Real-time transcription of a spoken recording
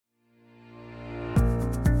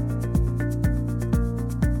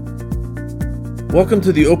Welcome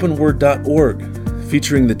to the openword.org,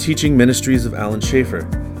 featuring the teaching ministries of Alan Schaefer.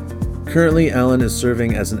 Currently, Alan is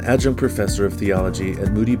serving as an adjunct professor of theology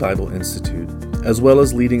at Moody Bible Institute, as well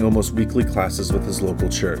as leading almost weekly classes with his local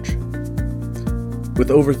church.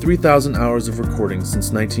 With over 3,000 hours of recording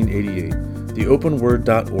since 1988, the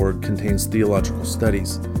openword.org contains theological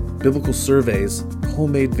studies, biblical surveys,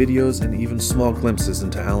 homemade videos, and even small glimpses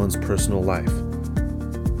into Alan's personal life.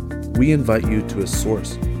 We invite you to a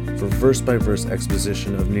source for verse-by-verse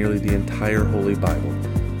exposition of nearly the entire Holy Bible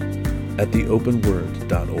at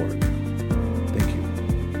theopenword.org. Thank you.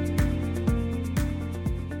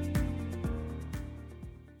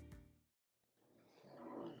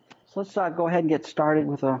 So let's go ahead and get started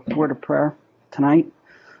with a word of prayer tonight.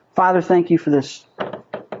 Father, thank you for this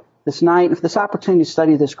night and for this opportunity to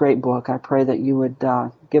study this great book. I pray that you would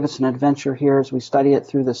give us an adventure here as we study it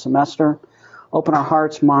through the semester. Open our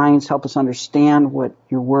hearts, minds, help us understand what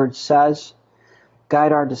your word says.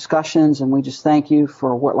 Guide our discussions, and we just thank you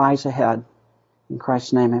for what lies ahead. In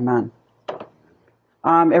Christ's name, amen.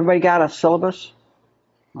 Everybody got a syllabus?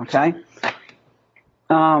 Okay.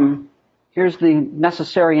 Here's the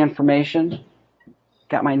necessary information.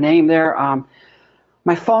 Got my name there.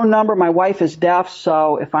 My phone number, my wife is deaf,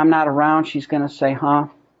 so if I'm not around, she's going to say, huh?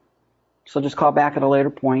 So just call back at a later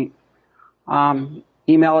point.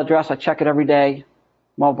 Email address, I check it every day,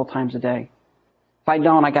 multiple times a day. If I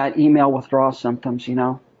don't, I got email withdrawal symptoms,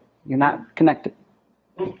 You're not connected.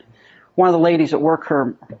 One of the ladies at work,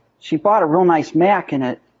 she bought a real nice Mac,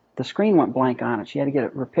 and the screen went blank on it. She had to get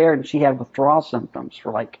it repaired, and she had withdrawal symptoms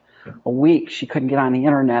for like a week. She couldn't get on the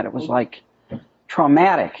internet. It was like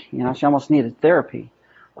traumatic. She almost needed therapy.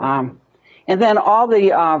 And then all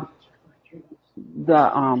the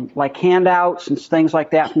like handouts and things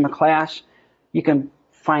like that from the class, you can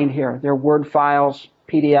find here. They're Word files,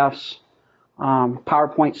 PDFs,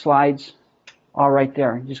 PowerPoint slides, all right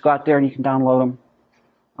there. You just go out there and you can download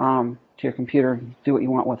them to your computer and do what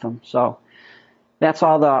you want with them. So that's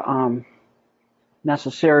all the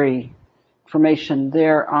necessary information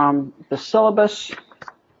there. The syllabus,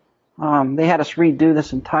 they had us redo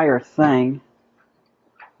this entire thing.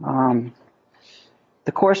 The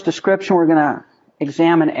course description, we're going to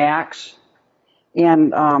examine Acts.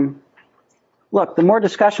 And look, the more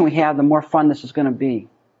discussion we have, the more fun this is going to be.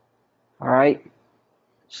 All right?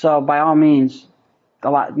 So by all means,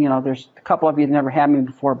 there's a couple of you that never had me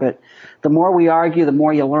before, but the more we argue, the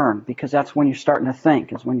more you learn, because that's when you're starting to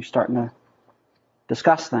think, is when you're starting to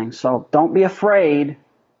discuss things. So don't be afraid,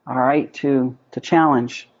 all right, to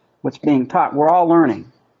challenge what's being taught. We're all learning.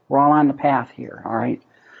 We're all on the path here, all right?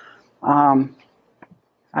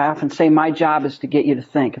 I often say my job is to get you to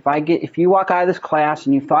think. If you walk out of this class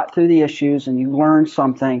and you thought through the issues and you learned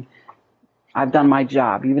something, I've done my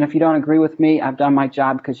job. Even if you don't agree with me, I've done my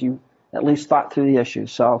job because you at least thought through the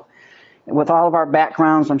issues. So with all of our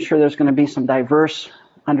backgrounds, I'm sure there's going to be some diverse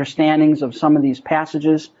understandings of some of these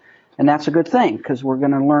passages, and that's a good thing because we're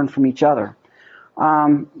going to learn from each other.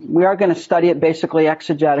 We are going to study it basically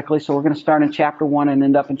exegetically, so we're going to start in chapter 1 and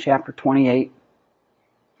end up in chapter 28.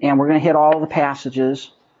 And we're going to hit all of the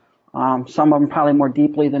passages. Some of them probably more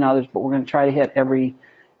deeply than others, but we're going to try to hit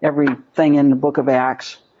everything in the book of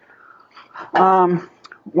Acts.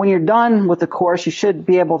 When you're done with the course, you should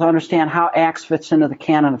be able to understand how Acts fits into the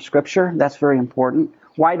canon of Scripture. That's very important.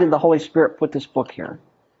 Why did the Holy Spirit put this book here?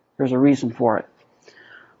 There's a reason for it.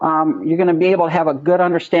 You're going to be able to have a good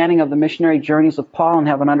understanding of the missionary journeys of Paul and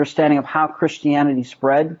have an understanding of how Christianity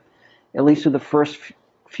spread, at least through the first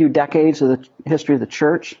few decades of the history of the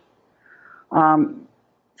church.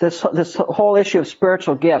 This whole issue of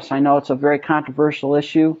spiritual gifts, I know it's a very controversial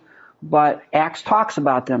issue, but Acts talks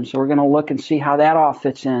about them, so we're going to look and see how that all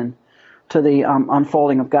fits in to the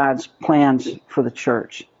unfolding of God's plans for the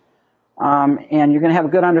church. And you're going to have a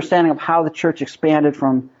good understanding of how the church expanded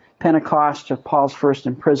from Pentecost to Paul's first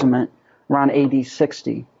imprisonment around AD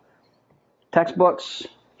 60. Textbooks,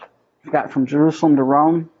 we've got From Jerusalem to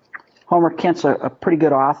Rome. Homer Kent's a pretty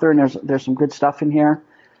good author, and there's some good stuff in here.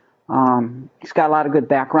 He's got a lot of good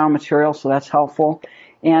background material, so that's helpful.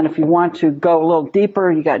 And if you want to go a little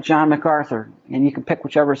deeper, you got John MacArthur, and you can pick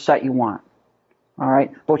whichever set you want. All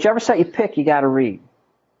right? But whichever set you pick, you got to read.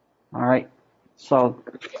 All right? So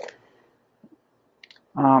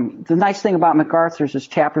the nice thing about MacArthur's is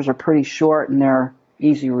chapters are pretty short, and they're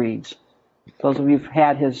easy reads. Those of you who've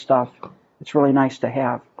had his stuff, it's really nice to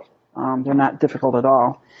have. They're not difficult at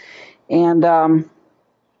all. And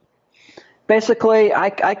basically,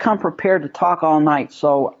 I come prepared to talk all night,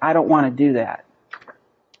 so I don't want to do that.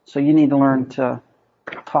 So you need to learn to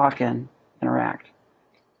talk and interact.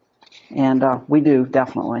 And we do,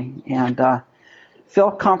 definitely. And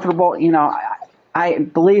feel comfortable.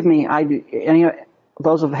 believe me, any of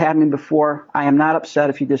those who've had me before, I am not upset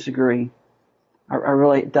if you disagree. I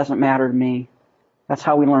really, it doesn't matter to me. That's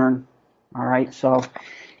how we learn. All right. So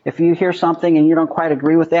if you hear something and you don't quite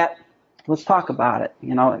agree with that, let's talk about it,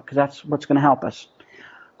 because that's what's going to help us.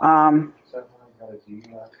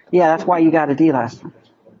 Yeah, that's why you got a D last time.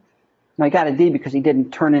 No, he got a D because he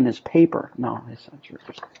didn't turn in his paper. No, that's not true.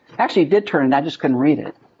 Actually, he did turn it. I just couldn't read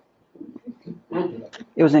it.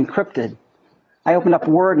 It was encrypted. I opened up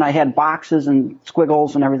Word and I had boxes and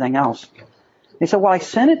squiggles and everything else. They said, well, I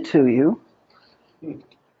sent it to you.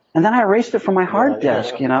 And then I erased it from my hard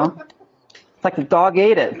disk, It's like the dog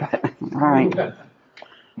ate it. All right.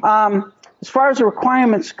 As far as the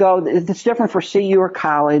requirements go, it's different for CU or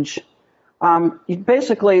college.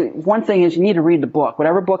 Basically, one thing is you need to read the book.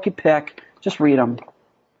 Whatever book you pick, just read them.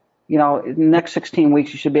 In the next 16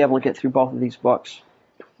 weeks, you should be able to get through both of these books.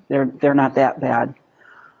 They're not that bad.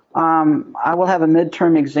 I will have a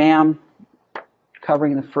midterm exam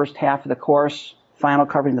covering the first half of the course, final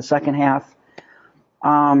covering the second half.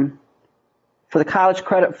 For the college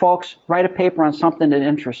credit folks, write a paper on something that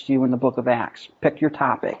interests you in the book of Acts. Pick your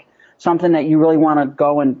topic, something that you really want to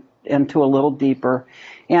go into a little deeper.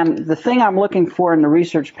 And the thing I'm looking for in the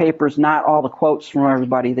research paper is not all the quotes from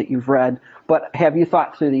everybody that you've read, but have you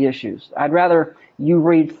thought through the issues? I'd rather you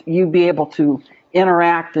be able to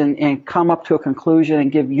interact and come up to a conclusion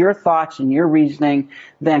and give your thoughts and your reasoning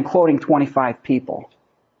than quoting 25 people.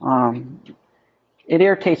 It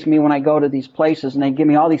irritates me when I go to these places and they give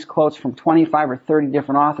me all these quotes from 25 or 30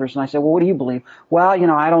 different authors, and I say, well, what do you believe? Well,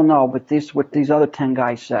 I don't know, but this is what these other 10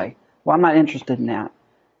 guys say. Well, I'm not interested in that.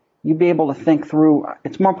 You be able to think through.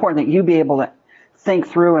 It's more important that you be able to think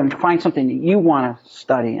through and find something that you want to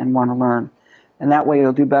study and want to learn, and that way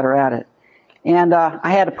you'll do better at it. And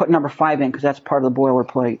I had to put number 5 in because that's part of the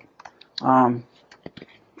boilerplate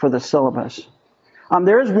for the syllabus.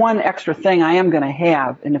 There is one extra thing I am going to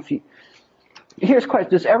have, and here's a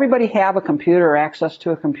question: does everybody have a computer or access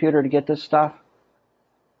to a computer to get this stuff?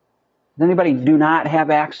 Does anybody do not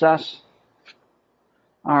have access?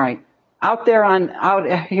 All right. Out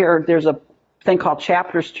here, there's a thing called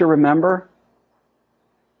Chapters to Remember.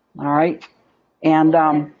 All right.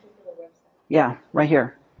 And yeah, right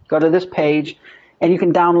here. Go to this page, and you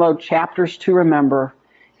can download Chapters to Remember.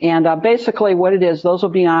 And basically what it is, those will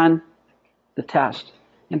be on the test.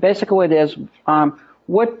 And basically what it is,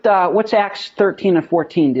 what's Acts 13 and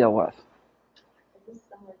 14 deal with?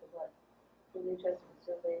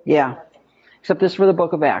 Yeah. Except this is for the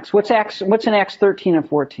book of Acts. What's in Acts 13 and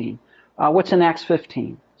 14? What's in Acts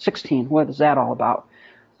 15, 16? What is that all about?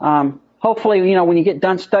 Hopefully, when you get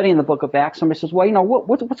done studying the book of Acts, somebody says, well,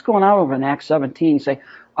 what's going on over in Acts 17? You say,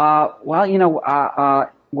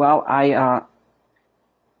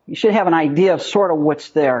 you should have an idea of sort of what's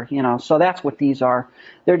there, So that's what these are.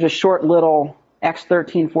 They're just short little Acts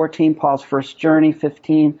 13, 14, Paul's first journey,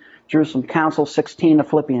 15, Jerusalem Council, 16, the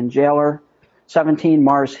Philippian jailer, 17,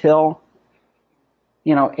 Mars Hill,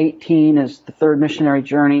 18 is the third missionary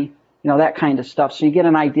journey, that kind of stuff. So you get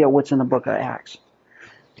an idea of what's in the book of Acts.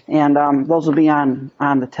 And those will be on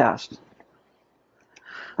the test.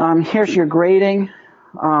 Here's your grading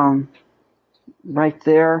right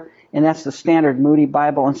there. And that's the standard Moody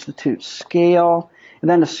Bible Institute scale. And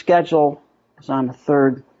then the schedule is on the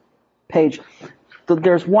third page.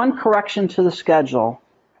 There's one correction to the schedule.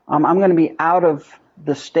 I'm going to be out of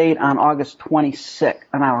the state on October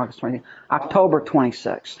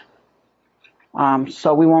 26th.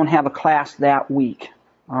 So we won't have a class that week.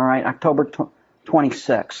 All right, October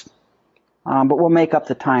 26th. But we'll make up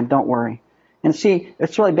the time, don't worry. And see,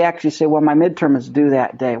 it's really bad because you say, well, my midterm is due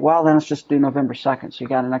that day. Well, then let's just do November 2nd, so you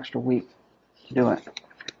got an extra week to do it.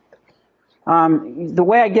 The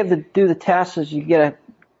way I do the test is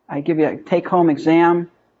I give you a take-home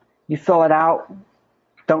exam. You fill it out.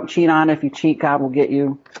 Don't cheat on it. If you cheat, God will get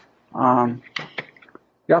you.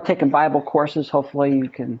 You're all taking Bible courses. Hopefully you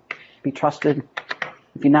can be trusted.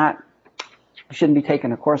 If you're not, you shouldn't be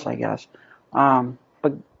taking a course, I guess.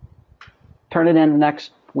 But turn it in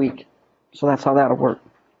next week. So that's how that'll work.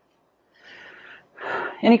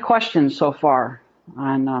 Any questions so far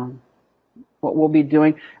on what we'll be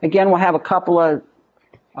doing? Again, we'll have a couple of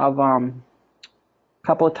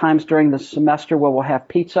times during the semester where we'll have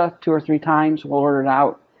pizza 2 or 3 times. We'll order it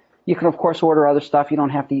out. You can, of course, order other stuff. You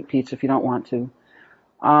don't have to eat pizza if you don't want to.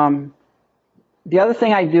 The other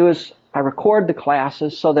thing I do is I record the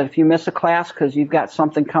classes so that if you miss a class because you've got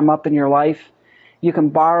something come up in your life, you can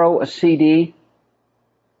borrow a CD.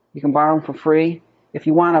 You can borrow them for free. If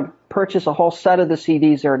you want to purchase a whole set of the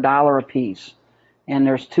CDs, they're $1 a piece, and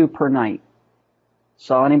there's 2 per night.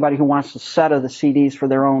 So anybody who wants a set of the CDs for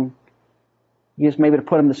their own, use maybe to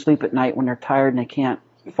put them to sleep at night when they're tired and they can't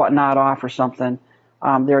nod off or something.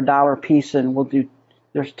 They're $1 a piece, and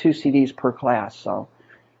there's 2 CDs per class. So,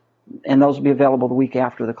 and those will be available the week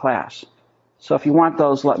after the class. So if you want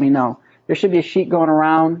those, let me know. There should be a sheet going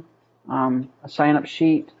around, a sign-up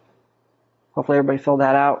sheet. Hopefully everybody filled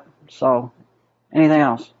that out. So, anything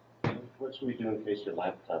else? What should we do in case your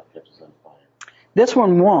laptop catches on fire? This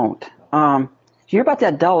one won't. Did you hear about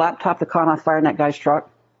that Dell laptop that caught on fire in that guy's truck?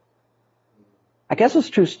 I guess it's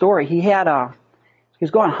a true story. He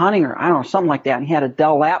was going hunting or I don't know, something like that, and he had a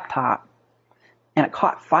Dell laptop, and it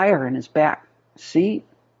caught fire in his back seat,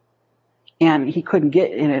 and he couldn't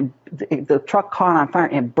get in. The truck caught on fire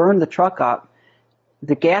and burned the truck up.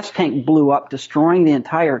 The gas tank blew up, destroying the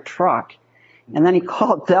entire truck. And then he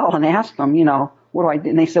called Dell and asked them, what do I do?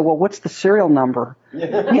 And they said, well, what's the serial number?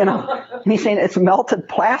 And he's saying it's melted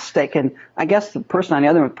plastic. And I guess the person on the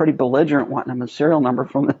other end was pretty belligerent, wanting him a serial number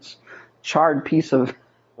from this charred piece of.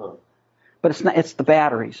 But it's not. It's the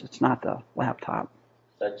batteries. It's not the laptop.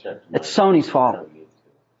 It's Sony's fault.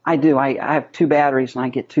 I do. I have 2 batteries and I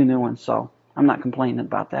get 2 new ones, so I'm not complaining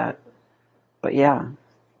about that. But yeah,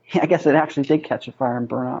 I guess it actually did catch a fire and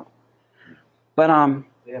burn up. But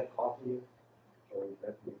They have coffee.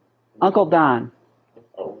 Uncle Don.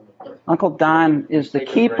 Uncle Don is the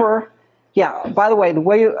keeper. Yeah. By the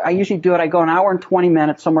way I usually do it, I go an hour and 20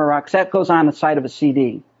 minutes somewhere around, because that goes on the side of a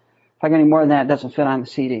CD. If I go any more than that, it doesn't fit on the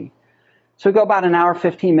CD. So we go about an hour,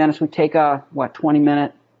 15 minutes. We take a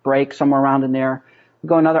 20-minute break somewhere around in there. We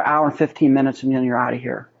go another hour and 15 minutes, and then you're out of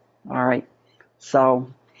here. All right.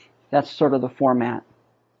 So that's sort of the format.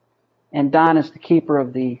 And Don is the keeper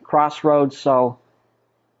of the crossroads, so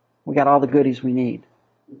we got all the goodies we need.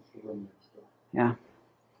 Yeah.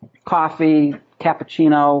 Coffee,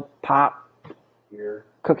 cappuccino, pop, Beer.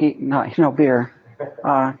 Cookie. No beer.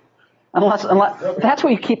 Unless that's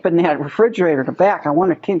what you keep in that refrigerator in the back. I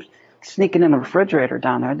want to keep sneaking in the refrigerator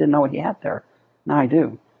down there. I didn't know what he had there. Now I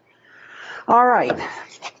do. All right.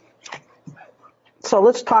 So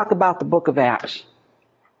let's talk about the book of Acts.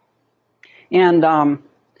 And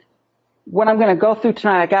what I'm going to go through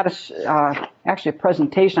tonight, I got actually a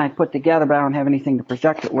presentation I put together, but I don't have anything to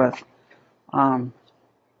project it with. Well,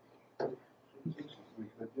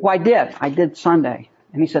 I did Sunday.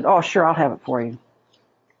 And he said, oh, sure, I'll have it for you.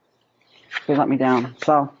 They let me down.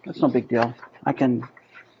 So that's no big deal.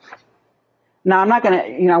 Now, I'm not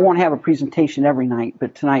going to, I won't have a presentation every night,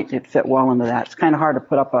 but tonight it fit well into that. It's kind of hard to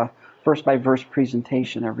put up a verse-by-verse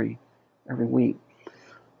presentation every week.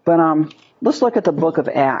 But let's look at the book of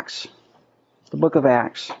Acts. The book of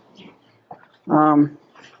Acts. How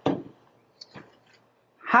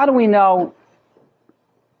do we know?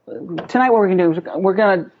 Tonight, what we're going to do is we're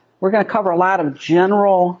going to cover a lot of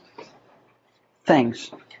general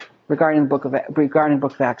things regarding the book of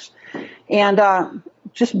Acts, and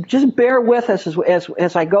just bear with us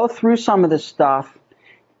as I go through some of this stuff.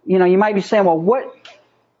 You might be saying, well,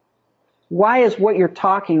 why is what you're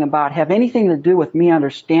talking about have anything to do with me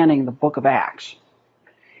understanding the book of Acts?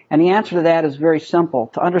 And the answer to that is very simple.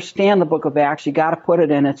 To understand the book of Acts, you got to put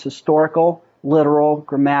it in its historical, literal,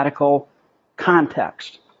 grammatical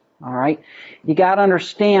context. All right? You got to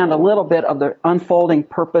understand a little bit of the unfolding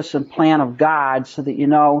purpose and plan of God so that you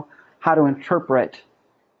know how to interpret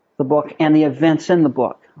the book and the events in the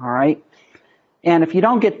book. All right? And if you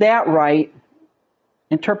don't get that right,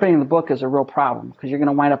 interpreting the book is a real problem because you're going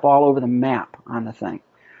to wind up all over the map on the thing.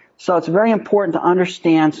 So it's very important to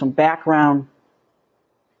understand some background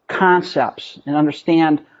concepts and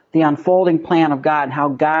understand the unfolding plan of God and how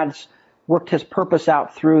God's worked his purpose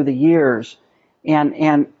out through the years.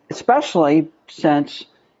 And especially since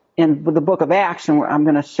in the book of Acts, and I'm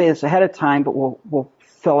going to say this ahead of time, but we'll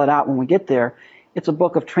fill it out when we get there, it's a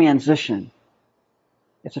book of transition.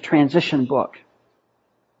 It's a transition book.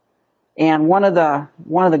 And one of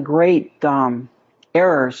the great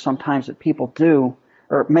errors sometimes that people do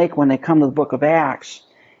or make when they come to the book of Acts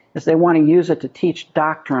is they want to use it to teach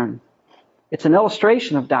doctrine. It's an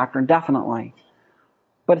illustration of doctrine, definitely.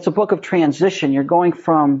 But it's a book of transition. You're going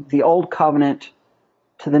from the old covenant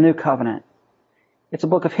to the new covenant. It's a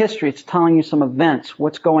book of history. It's telling you some events,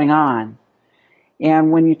 what's going on.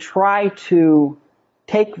 And when you try to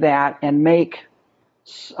take that and make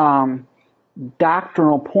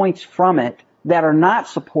doctrinal points from it that are not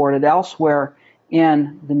supported elsewhere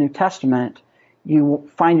in the New Testament,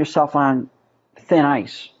 you find yourself on thin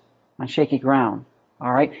ice, on shaky ground.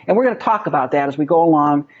 All right, and we're going to talk about that as we go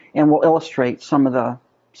along, and we'll illustrate some of the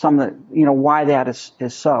why that is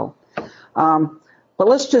so. But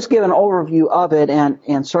let's just give an overview of it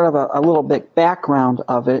and sort of a little bit background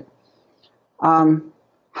of it.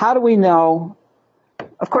 How do we know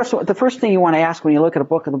Of course, the first thing you want to ask when you look at a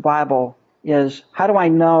book of the Bible is, how do I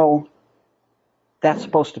know that's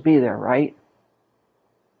supposed to be there, right?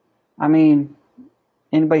 I mean,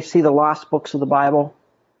 anybody see the lost books of the Bible?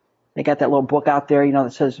 They got that little book out there,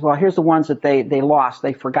 that says, well, here's the ones that they lost.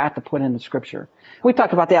 They forgot to put in the Scripture. We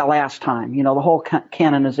talked about that last time, the whole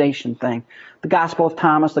canonization thing. The Gospel of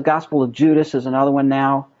Thomas, the Gospel of Judas is another one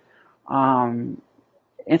now. And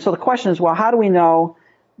so the question is, well, how do we know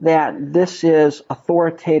that this is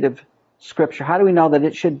authoritative Scripture? How do we know that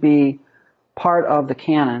it should be part of the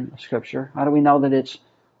canon of Scripture? How do we know that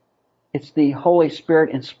it's the Holy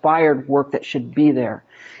Spirit inspired work that should be there?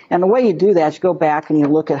 And the way you do that is you go back and you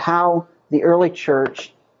look at how the early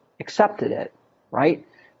church accepted it, right?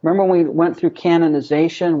 Remember when we went through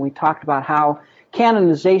canonization, we talked about how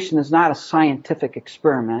canonization is not a scientific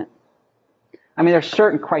experiment. I mean, there's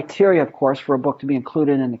certain criteria, of course, for a book to be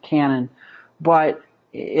included in the canon, but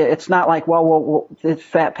it's not like, well, it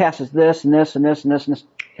passes this and this and this and this and this,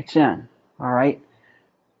 it's in, all right?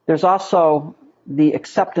 There's also the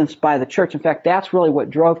acceptance by the church. In fact, that's really what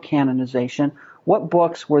drove canonization. What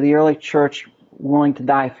books were the early church willing to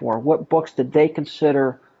die for? What books did they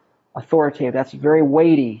consider authoritative? That's very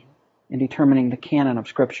weighty in determining the canon of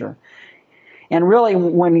Scripture. And really,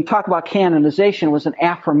 when you talk about canonization, it was an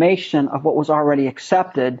affirmation of what was already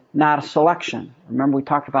accepted, not a selection. Remember, we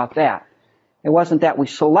talked about that. It wasn't that we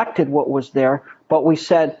selected what was there, but we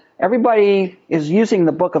said, everybody is using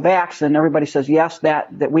the book of Acts, and everybody says, yes,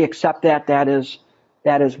 that we accept that is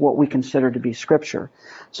what we consider to be Scripture.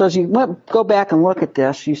 So as you go back and look at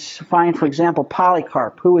this, you find, for example,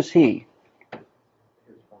 Polycarp. Who was he?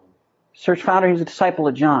 Church founder. He was a disciple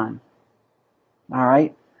of John. All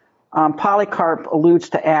right. Polycarp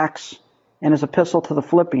alludes to Acts in his epistle to the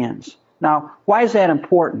Philippians. Now, why is that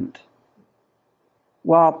important?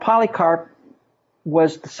 Well, Polycarp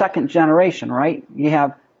was the second generation, right? You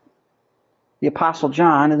have the Apostle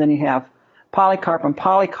John, and then you have Polycarp, and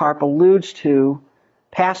Polycarp alludes to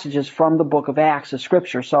passages from the book of Acts as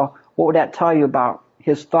Scripture. So what would that tell you about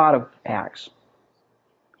his thought of Acts?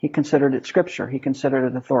 He considered it Scripture. He considered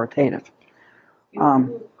it authoritative.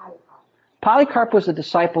 Polycarp was a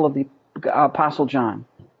disciple of the Apostle John.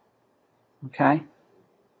 Okay?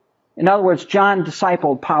 In other words, John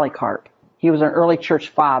discipled Polycarp. He was an early church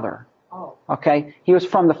father. Okay? He was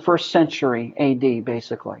from the 1st century A.D.,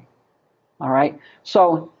 basically. All right?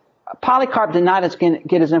 So Polycarp did not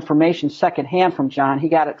get his information secondhand from John. He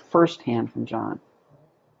got it firsthand from John.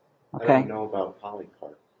 Okay? I don't know about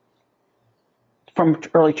Polycarp. From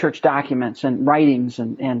early church documents and writings,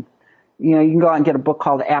 and you can go out and get a book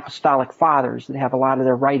called the Apostolic Fathers that have a lot of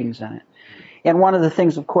their writings in it. And one of the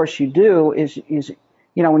things, of course, you do is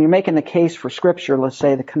when you're making the case for Scripture, let's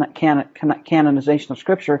say the canonization of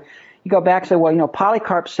Scripture, you go back and say, well,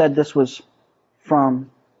 Polycarp said this was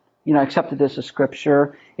from, accepted this as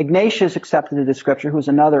Scripture. Ignatius accepted it as Scripture, who was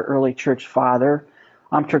another early church father.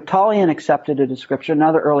 Tertullian accepted it as Scripture,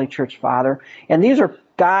 another early church father. And these are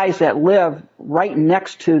guys that live right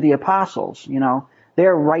next to the apostles,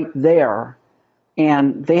 They're right there,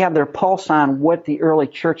 and they have their pulse on what the early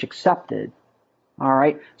church accepted. All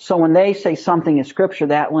right? So when they say something is Scripture,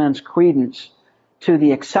 that lends credence to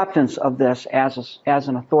the acceptance of this as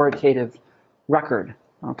an authoritative record.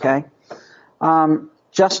 Okay?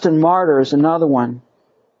 Justin Martyr is another one.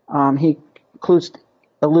 He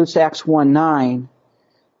alludes to Acts 1:9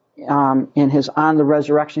 in his On the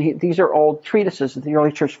Resurrection. These are old treatises that the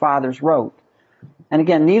early church fathers wrote. And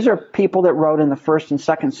again, these are people that wrote in the 1st and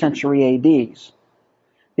 2nd century ADs.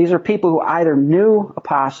 These are people who either knew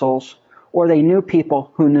apostles or they knew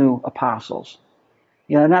people who knew apostles.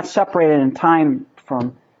 They're not separated in time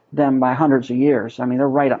from them by hundreds of years. I mean, they're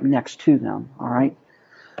right up next to them, all right?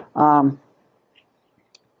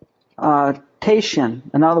 Tatian,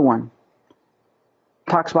 another one,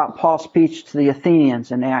 talks about Paul's speech to the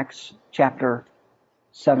Athenians in Acts chapter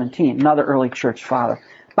 17, another early church father.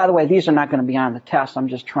 By the way, these are not going to be on the test. I'm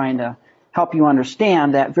just trying to help you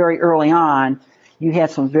understand that very early on, you had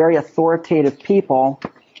some very authoritative people,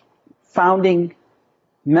 founding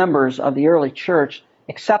members of the early church,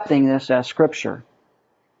 accepting this as Scripture.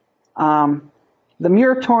 The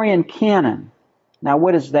Muratorian Canon. Now,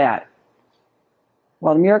 what is that?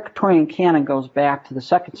 Well, the Muratorian Canon goes back to the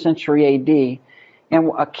 2nd century A.D.,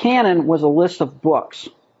 and a canon was a list of books,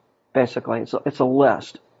 basically. It's a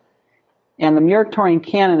list. And the Muratorian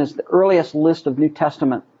Canon is the earliest list of New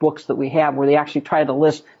Testament books that we have, where they actually try to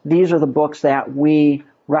list, these are the books that we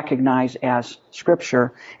recognize as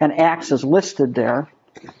Scripture, and Acts is listed there.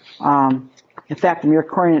 In fact, the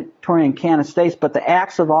Muratorian Canon states, but the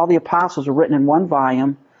Acts of all the apostles are written in one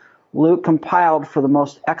volume, Luke compiled for the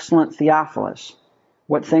most excellent Theophilus.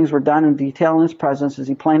 what things were done in detail in his presence, as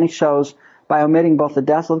he plainly shows by omitting both the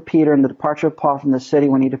death of Peter and the departure of Paul from the city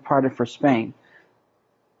when he departed for Spain.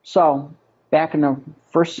 So, back in the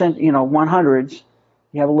first 100s,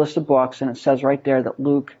 you have a list of books, and it says right there that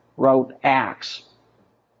Luke wrote Acts.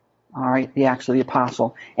 All right, the Acts of the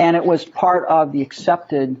Apostle. And it was part of the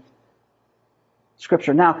accepted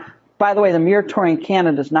Scripture. Now, by the way, the Muratorian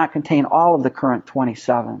Canon does not contain all of the current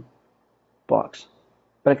 27 books,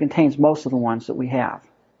 but it contains most of the ones that we have.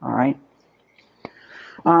 All right.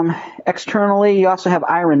 Externally, you also have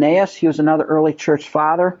Irenaeus. He was another early church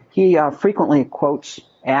father. He frequently quotes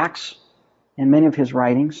Acts in many of his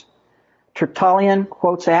writings. Tertullian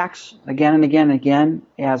quotes Acts again and again and again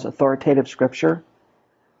as authoritative Scripture.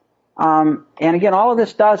 And again, all of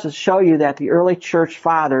this does is show you that the early church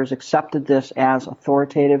fathers accepted this as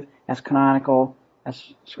authoritative, as canonical,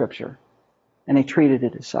 as Scripture. And they treated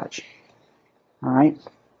it as such. All right?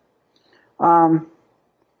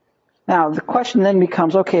 Now, the question then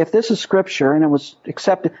becomes, okay, if this is Scripture and it was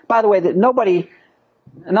accepted... By the way,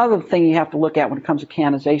 another thing you have to look at when it comes to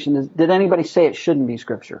canonization is, did anybody say it shouldn't be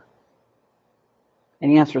Scripture?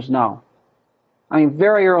 And the answer is no. I mean,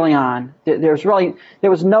 very early on, there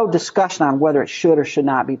was no discussion on whether it should or should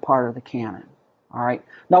not be part of the canon. All right?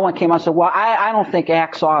 No one came out and said, well, I don't think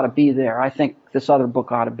Acts ought to be there. I think this other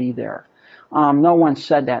book ought to be there. No one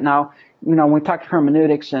said that. Now, when we talked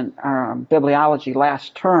hermeneutics and bibliology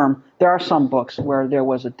last term, there are some books where there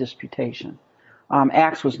was a disputation.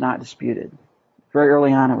 Acts was not disputed. Very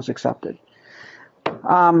early on, it was accepted.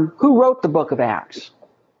 Who wrote the book of Acts?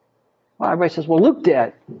 Well, everybody says, well, Luke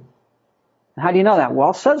did. How do you know that?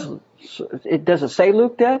 Well, does it say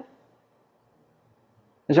Luke did?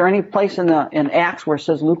 Is there any place in Acts where it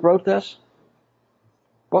says Luke wrote this?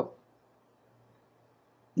 Well,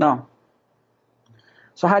 no.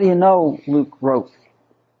 So how do you know Luke wrote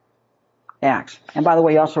Acts? And by the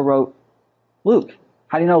way, he also wrote Luke.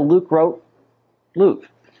 How do you know Luke wrote Luke?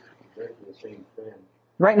 Right in the same friend.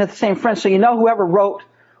 Right in the same friend. So you know whoever wrote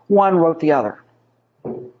one wrote the other.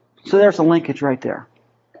 So there's a linkage right there.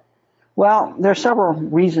 Well, there are several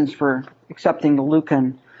reasons for accepting the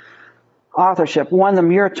Lucan authorship. One, the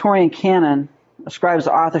Muratorian Canon ascribes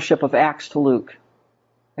the authorship of Acts to Luke.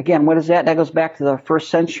 Again, what is that? That goes back to the 1st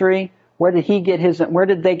century. Where did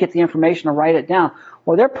they get the information to write it down?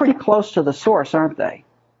 Well, they're pretty close to the source, aren't they?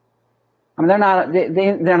 I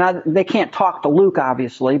mean, they can't talk to Luke,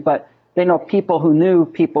 obviously, but they know people who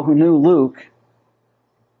knew Luke,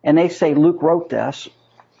 and they say Luke wrote this.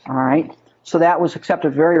 All right. So that was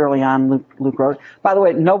accepted very early on. Luke wrote. By the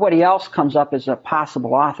way, nobody else comes up as a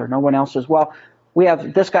possible author. No one else says, well, we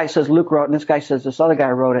have this guy says Luke wrote, and this guy says this other guy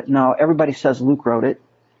wrote it. No, everybody says Luke wrote it.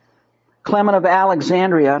 Clement of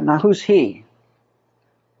Alexandria. Now, who's he?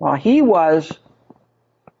 Well, he was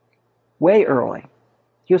way early.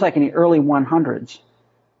 He was like in the early 100s.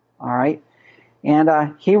 All right.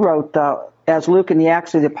 And he wrote, as Luke in the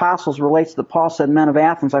Acts of the Apostles relates to Paul said, men of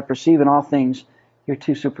Athens, I perceive in all things you're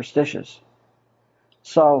too superstitious.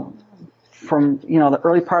 So from, the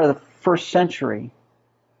early part of the 1st century,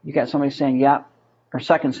 you got somebody saying, yep, or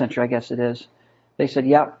 2nd century, I guess it is. They said,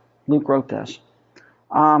 yep, Luke wrote this.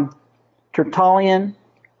 Tertullian,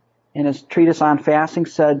 in his treatise on fasting,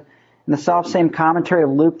 said, in the self-same commentary of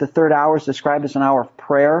Luke, the 3rd hour is described as an hour of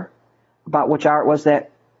prayer, about which hour it was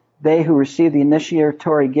that they who received the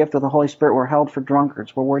initiatory gift of the Holy Spirit were held for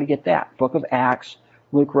drunkards. Well, where do you get that? Book of Acts,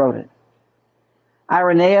 Luke wrote it.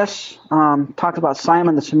 Irenaeus talked about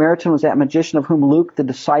Simon the Samaritan was that magician of whom Luke, the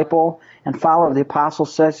disciple and follower of the apostle,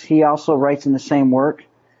 says he also writes in the same work.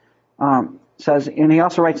 And he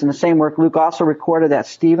also writes in the same work, Luke also recorded that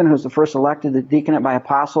Stephen, who was the first elected the deaconate by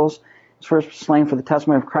apostles, was first slain for the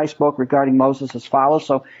testimony of Christ, spoke regarding Moses as follows.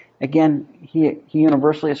 So again, he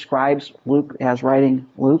universally ascribes Luke as writing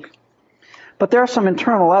Luke. But there are some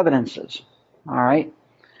internal evidences. All right.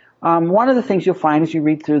 One of the things you'll find as you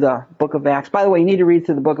read through the book of Acts, by the way, you need to read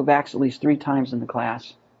through the book of Acts at least 3 times in the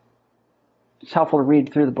class. It's helpful to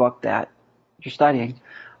read through the book that you're studying.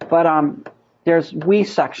 But there's we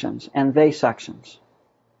sections and they sections.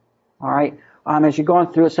 All right. As you're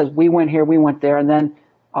going through, it says we went here, we went there, and then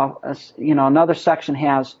another section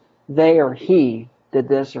has they or he did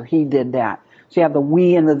this or he did that. So you have the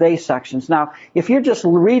we and the they sections. Now, if you're just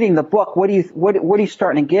reading the book, what are you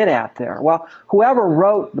starting to get at there? Well, whoever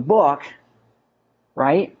wrote the book,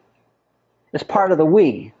 right, is part of the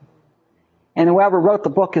we. And whoever wrote the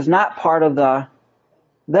book is not part of the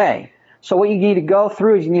they. So what you need to go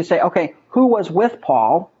through is you need to say, okay, who was with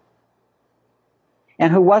Paul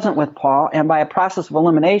and who wasn't with Paul? And by a process of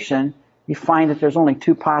elimination, you find that there's only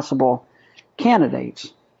 2 possible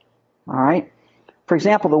candidates. All right? For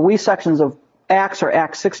example, the we sections of Acts are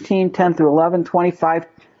Acts 16, 10 through 11, 25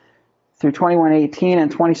 through 21, 18,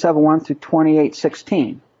 and 27, 1 through 28,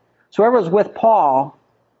 16. So whoever was with Paul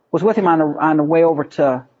was with him on the way over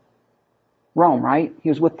to Rome, right? He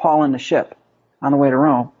was with Paul in the ship on the way to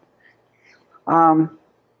Rome.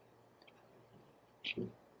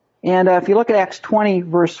 And if you look at Acts 20,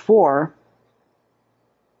 verse 4,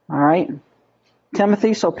 all right,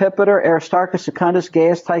 Timothy, Sopater, Aristarchus, Secundus,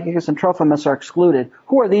 Gaius, Tychicus, and Trophimus are excluded.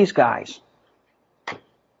 Who are these guys?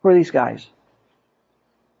 Who are these guys?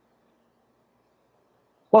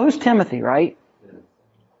 Well, who's Timothy, right?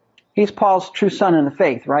 He's Paul's true son in the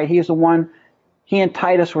faith, right? He's the one, he and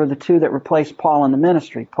Titus were the two that replaced Paul in the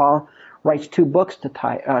ministry. Paul writes 2 books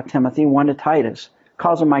to Timothy, one to Titus,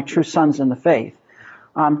 calls them my true sons in the faith.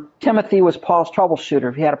 Timothy was Paul's troubleshooter.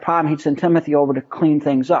 If he had a problem, he'd send Timothy over to clean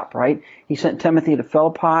things up, right? He sent Timothy to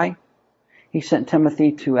Philippi. He sent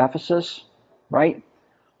Timothy to Ephesus, right?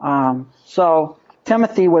 So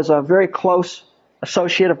Timothy was a very close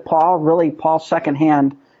associate of Paul, really Paul's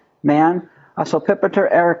second-hand man.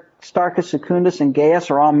 Sopater, Aristarchus, Secundus, and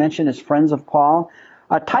Gaius are all mentioned as friends of Paul.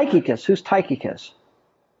 Tychicus, who's Tychicus?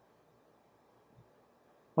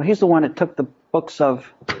 Well, he's the one that took the books of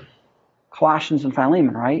Colossians and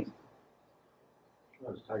Philemon, right?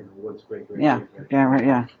 Yeah.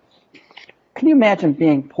 Can you imagine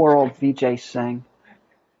being poor old Vijay Singh?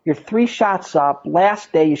 You're 3 shots up.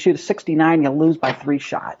 Last day, you shoot a 69, you lose by 3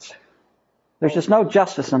 shots. There's just no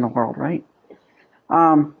justice in the world, right?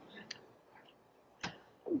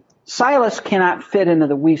 Silas cannot fit into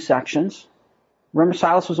the we sections. Remember,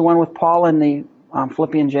 Silas was the one with Paul in the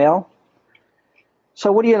Philippian jail.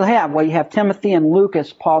 So what do you have? Well, you have Timothy and Luke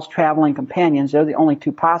as Paul's traveling companions. They're the only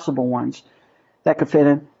 2 possible ones that could fit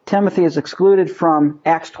in. Timothy is excluded from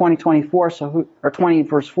Acts 20, 24, or 20,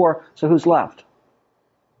 verse 4, so who's left?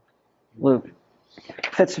 Luke.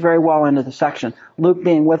 Fits very well into the section. Luke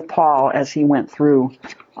being with Paul as he went through,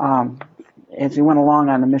 as he went along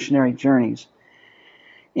on the missionary journeys.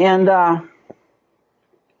 And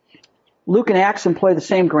Luke and Acts employ the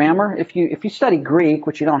same grammar. If you study Greek,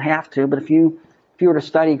 which you don't have to, but if you were to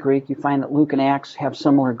study Greek, you find that Luke and Acts have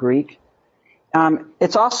similar Greek.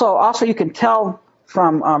 It's also you can tell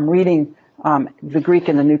from reading the Greek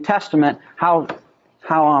in the New Testament how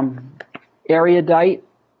erudite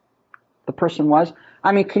the person was.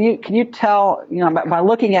 I mean, can you tell, by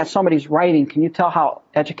looking at somebody's writing, can you tell how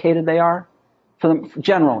educated they are? For them,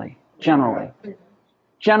 generally,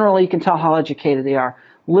 you can tell how educated they are.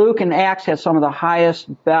 Luke and Acts have some of the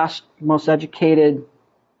highest, best, most educated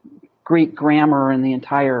Greek grammar in the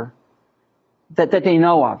entire that they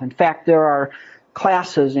know of. In fact, there are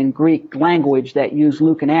classes in Greek language that use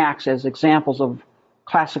Luke and Acts as examples of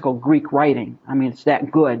classical Greek writing. I mean, it's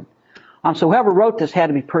that good. So whoever wrote this had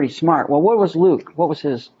to be pretty smart. Well, what was Luke? What was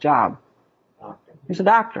his job? He's a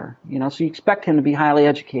doctor, so you expect him to be highly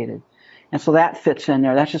educated. And so that fits in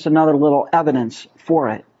there. That's just another little evidence for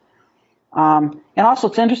it. And also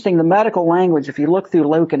it's interesting, the medical language, if you look through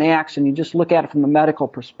Luke and Acts and you just look at it from the medical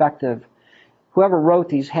perspective, whoever wrote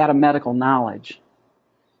these had a medical knowledge.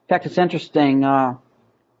 In fact, it's interesting,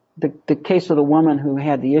 the case of the woman who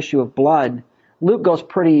had the issue of blood, Luke goes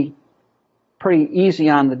pretty easy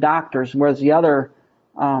on the doctors, whereas the other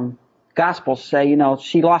Gospels say,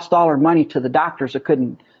 she lost all her money to the doctors that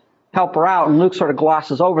couldn't help her out, and Luke sort of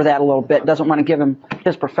glosses over that a little bit, doesn't want to give him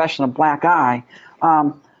his profession a black eye.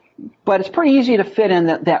 But it's pretty easy to fit in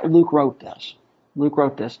that Luke wrote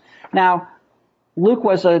this. Now, Luke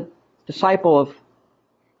was a disciple of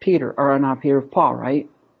of Paul, right?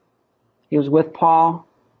 He was with Paul.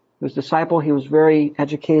 He was a disciple. He was very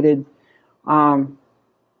educated. And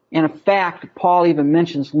in fact, Paul even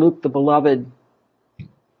mentions Luke, the beloved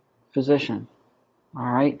physician. All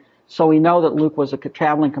right? So we know that Luke was a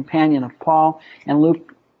traveling companion of Paul, and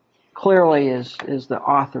Luke clearly is the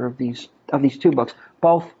author of these 2 books,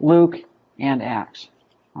 both Luke and Acts.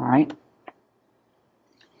 All right?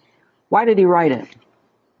 Why did he write it?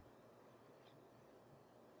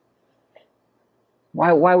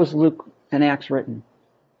 Why was Luke and Acts written?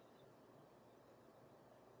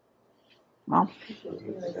 Well,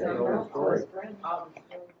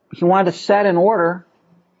 he wanted to set in order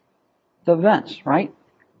the events, right?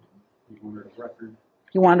 He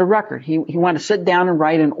wanted a record. He wanted to sit down and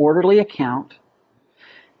write an orderly account.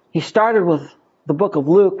 He started with the book of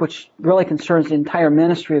Luke, which really concerns the entire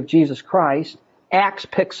ministry of Jesus Christ. Acts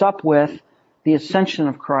picks up with the ascension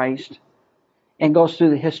of Christ and goes through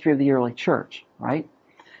the history of the early church, right?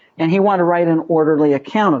 And he wanted to write an orderly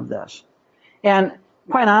account of this. And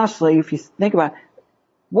quite honestly, if you think about it,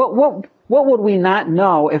 what would we not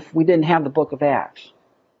know if we didn't have the book of Acts?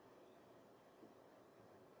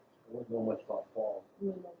 know much about Paul.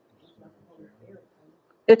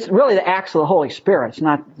 It's really the acts of the Holy Spirit. It's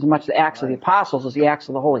not as much the acts of the apostles as the acts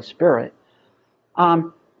of the Holy Spirit.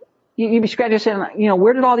 You'd be scratching your head saying,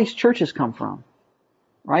 where did all these churches come from?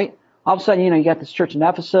 Right? All of a sudden, you got this church in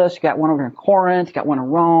Ephesus, you got one over in Corinth, you got one in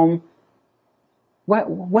Rome.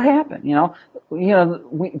 What happened?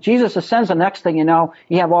 Jesus ascends. The next thing you know,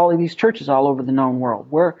 you have all of these churches all over the known world.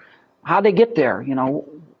 How'd they get there?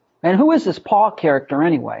 And who is this Paul character,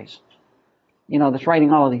 anyways? That's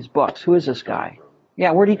writing all of these books. Who is this guy?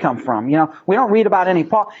 Yeah, where'd he come from? We don't read about any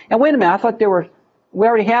Paul. And wait a minute, I thought we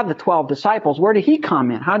already have the 12 disciples. Where did he come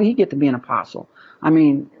in? How did he get to be an apostle? I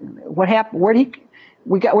mean, what happened?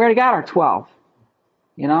 We already got our 12.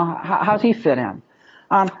 How's he fit in?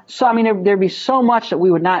 So, I mean, there'd be so much that we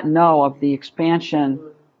would not know of the expansion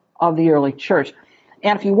of the early church.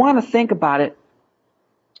 And if you want to think about it,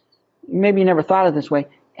 maybe you never thought of it this way,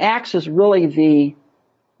 Acts is really the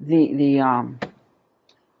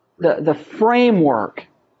framework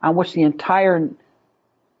on which the entire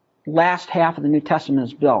last half of the New Testament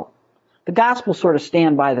is built. The Gospels sort of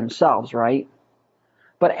stand by themselves, right?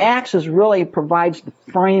 But Acts really provides the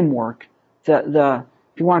framework, if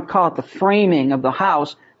you want to call it the framing of the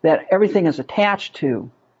house that everything is attached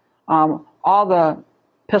to. All the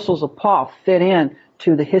epistles of Paul fit in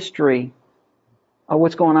to the history of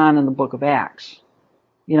what's going on in the book of Acts,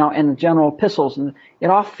 and the general epistles, and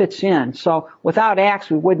it all fits in. So without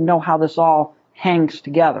Acts, we wouldn't know how this all hangs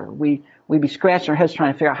together. We'd be scratching our heads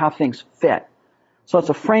trying to figure out how things fit. So it's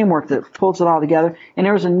a framework that pulls it all together, and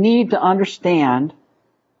there was a need to understand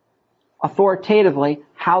authoritatively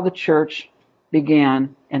how the church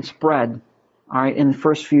began and spread, all right, in the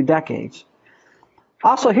first few decades.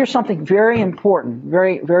 Also, here's something very important,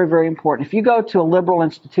 very, very, very important. If you go to a liberal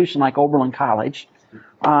institution like Oberlin College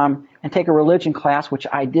and take a religion class, which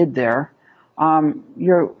I did there,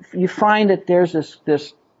 you find that there's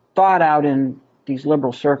this thought out in these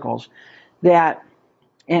liberal circles that,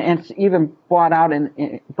 and it's even brought out in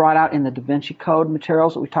the Da Vinci Code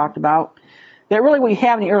materials that we talked about, that really what you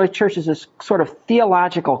have in the early church is this sort of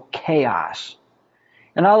theological chaos.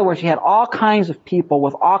 In other words, you had all kinds of people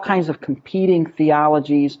with all kinds of competing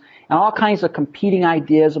theologies and all kinds of competing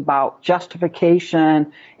ideas about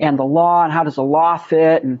justification and the law and how does the law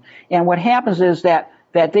fit. And what happens is that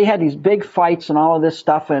they had these big fights and all of this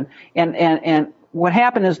stuff. And what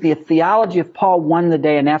happened is the theology of Paul won the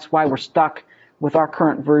day, and that's why we're stuck with our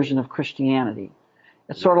current version of Christianity.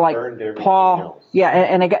 It's sort of like Paul,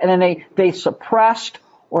 and they suppressed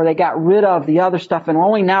or they got rid of the other stuff, and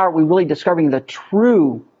only now are we really discovering the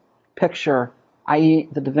true picture, i.e.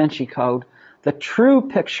 the Da Vinci Code, the true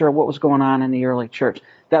picture of what was going on in the early church.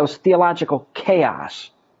 That was theological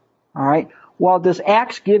chaos. All right? Well, does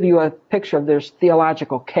Acts give you a picture of there's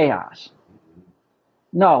theological chaos?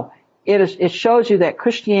 No. It shows you that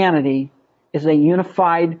Christianity is a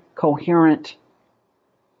unified, coherent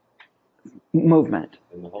movement.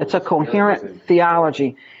 It's a coherent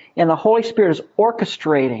theology. And the Holy Spirit is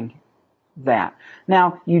orchestrating that.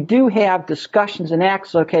 Now, you do have discussions in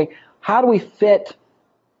Acts, okay, how do we fit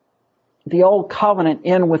the old covenant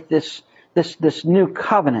in with this new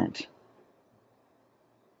covenant?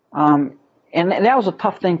 And that was a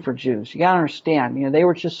tough thing for Jews. You got to understand, they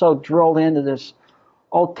were just so drilled into this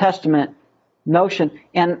Old Testament notion.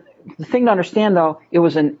 And the thing to understand, though, it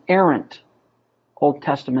was an errant Old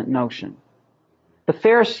Testament notion. The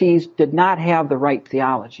Pharisees did not have the right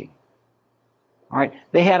theology. All right,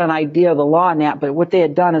 they had an idea of the law in that, but what they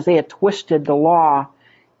had done is they had twisted the law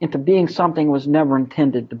into being something it was never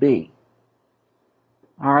intended to be.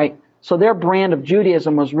 All right, so their brand of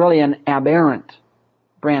Judaism was really an aberrant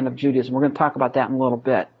brand of Judaism. We're going to talk about that in a little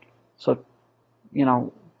bit. So,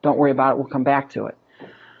 don't worry about it. We'll come back to it.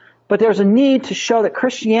 But there's a need to show that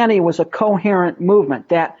Christianity was a coherent movement,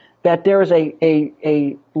 that there is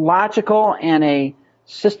a logical and a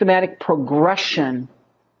systematic progression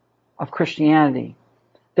of Christianity,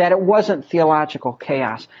 that it wasn't theological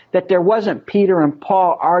chaos, that there wasn't Peter and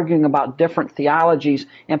Paul arguing about different theologies,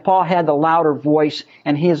 and Paul had the louder voice,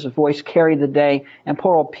 and his voice carried the day, and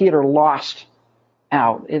poor old Peter lost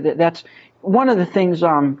out. That's one of the things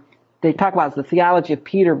they talk about is the theology of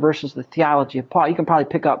Peter versus the theology of Paul. You can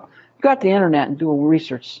probably go out to the internet and do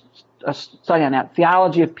a study on that,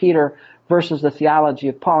 theology of Peter versus the theology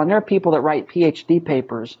of Paul. And there are people that write PhD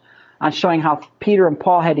papers on showing how Peter and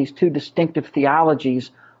Paul had these two distinctive theologies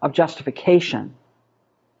of justification.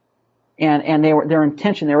 And they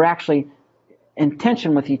were actually in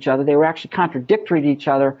tension with each other. They were actually contradictory to each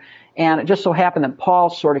other. And it just so happened that Paul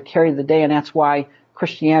sort of carried the day, and that's why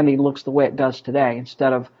Christianity looks the way it does today,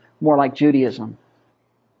 instead of more like Judaism.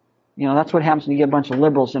 You know, that's what happens when you get a bunch of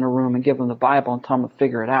liberals in a room and give them the Bible and tell them to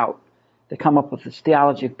figure it out. They come up with this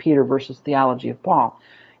theology of Peter versus theology of Paul.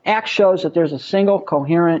 Acts shows that there's a single,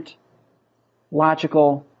 coherent,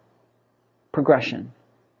 logical progression.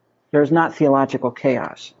 There's not theological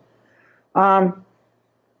chaos. You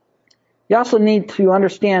also need to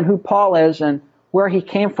understand who Paul is and where he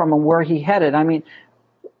came from and where he headed. I mean,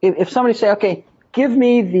 if somebody say, okay, give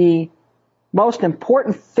me the most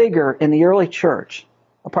important figure in the early church,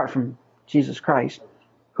 apart from Jesus Christ,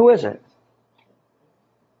 who is it?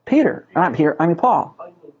 Peter. Not Peter, I mean Paul.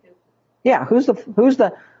 Yeah, who is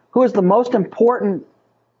the most important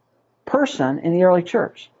person in the early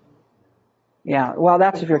church? Yeah, well,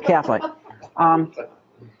 that's if you're Catholic.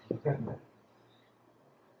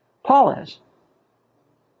 Paul is.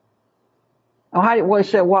 Oh, how do you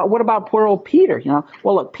say? Well, what about poor old Peter? You know,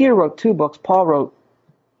 well, look, Peter wrote 2 books. Paul wrote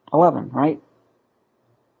 11, right?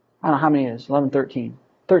 I don't know how many it is. 11, 13.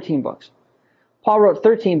 13 books. Paul wrote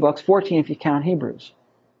 13 books, 14 if you count Hebrews,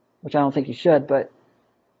 which I don't think you should. But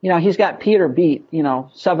you know, he's got Peter beat,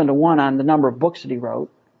 7-1 on the number of books that he wrote.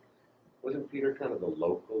 Wasn't Peter kind of the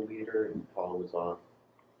local leader and Paul was off?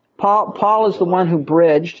 Paul is the one who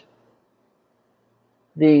bridged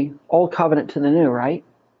the old covenant to the new, right?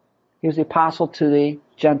 He was the apostle to the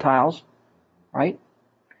Gentiles, right?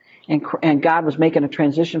 And God was making a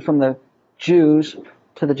transition from the Jews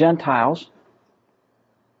to the Gentiles.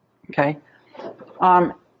 Okay?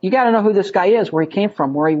 You got to know who this guy is, where he came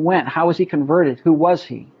from, where he went, how was he converted, who was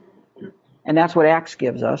he? And that's what Acts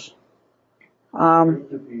gives us. Would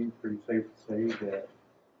it be pretty safe to say that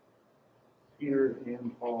Peter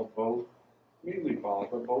and Paul both, mainly Paul,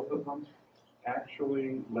 but both of them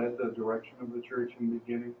actually led the direction of the church in the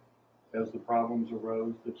beginning? As the problems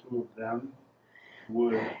arose, the two of them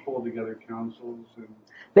would pull together councils and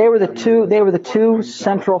they were the two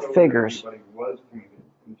central figures. Everybody was pointed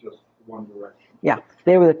in just one direction. Yeah,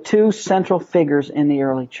 they were the 2 central figures in the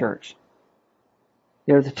early church.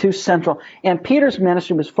 They were the 2 central, and Peter's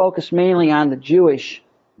ministry was focused mainly on the Jewish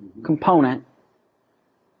component.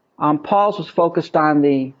 Paul's was focused on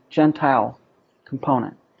the Gentile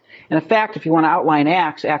component. And in fact, if you want to outline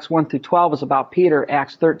Acts 1 through 12 is about Peter,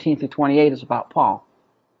 Acts 13 through 28 is about Paul.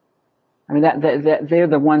 I mean, they're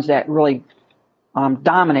the ones that really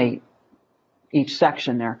dominate each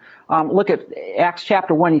section there. Look at Acts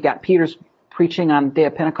chapter 1, you got Peter's preaching on the day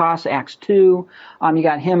of Pentecost. Acts 2, you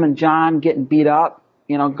got him and John getting beat up,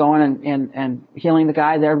 going and healing the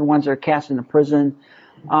guy. They're the ones that are cast into prison.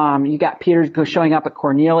 You got Peter showing up at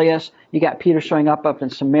Cornelius. You got Peter showing up in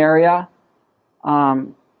Samaria.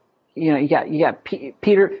 You got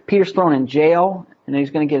Peter's thrown in jail, and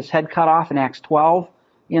he's going to get his head cut off in Acts 12.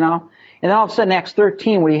 And then all of a sudden, Acts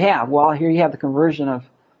 13, what do you have? Well, here you have the conversion of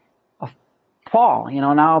Paul.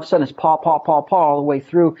 Now all of a sudden it's Paul all the way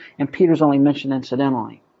through, and Peter's only mentioned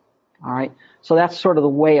incidentally. All right, so that's sort of the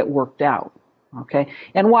way it worked out. Okay,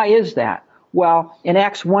 and why is that? Well, in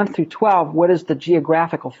Acts 1 through 12, what is the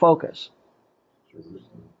geographical focus?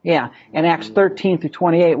 Yeah, in Acts 13 through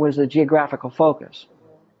 28, what is the geographical focus?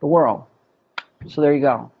 The world. So there you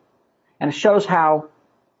go. And it shows how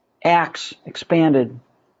Acts expanded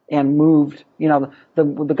and moved,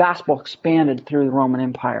 the gospel expanded through the Roman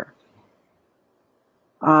Empire.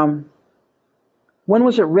 When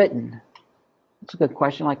was it written? That's a good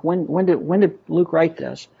question. Like when did Luke write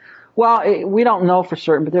this? Well, we don't know for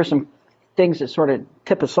certain, but there's some things that sort of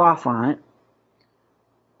tip us off on it.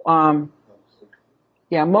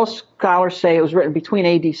 Yeah, most scholars say it was written between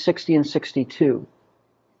AD 60 and 62.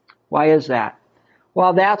 Why is that?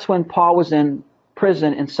 Well, that's when Paul was in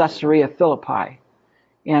prison in Caesarea Philippi.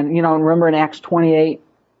 And, remember in Acts 28,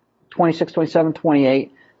 26, 27,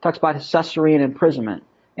 28, talks about his Caesarean imprisonment.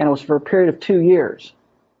 And it was for a period of 2 years.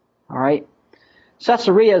 All right?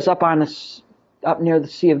 Caesarea is up near the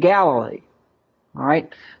Sea of Galilee. All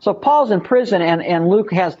right? So Paul's in prison, and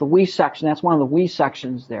Luke has the we section. That's one of the we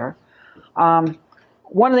sections there.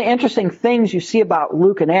 One of the interesting things you see about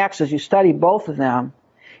Luke and Acts as you study both of them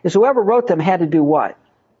is whoever wrote them had to do what?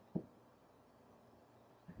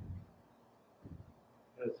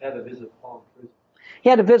 Had to visit Paul in prison. He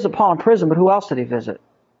had to visit Paul in prison, but who else did he visit?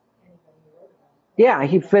 Yeah,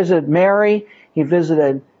 he visited Mary. He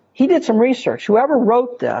did some research. Whoever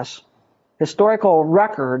wrote this historical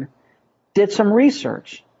record did some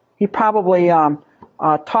research. He probably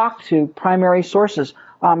talked to primary sources.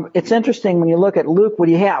 It's interesting when you look at Luke, what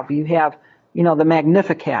do you have? You have, the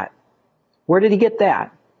Magnificat. Where did he get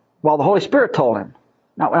that? Well, the Holy Spirit told him.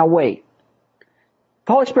 Now wait.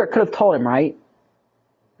 The Holy Spirit could have told him, right?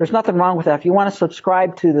 There's nothing wrong with that. If you want to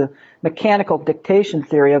subscribe to the mechanical dictation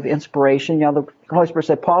theory of inspiration, the Holy Spirit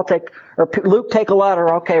said, Luke, take a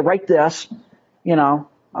letter. Okay, write this. I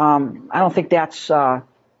don't think that's the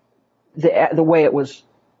way it was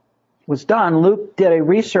done. Luke did a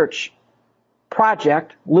research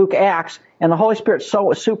project, Luke Acts, and the Holy Spirit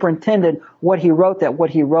so superintended what he wrote that what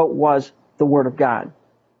he wrote was the Word of God.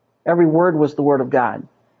 Every word was the Word of God.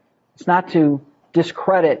 It's not to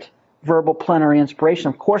discredit verbal plenary inspiration.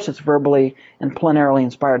 Of course it's verbally and plenarily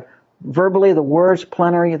inspired. Verbally, the words,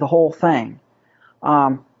 plenary, the whole thing.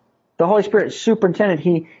 The Holy Spirit superintended.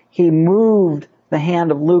 He moved the hand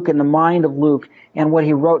of Luke and the mind of Luke and what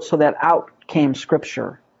he wrote so that out came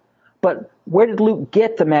Scripture. But where did Luke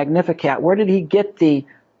get the Magnificat? Where did he get the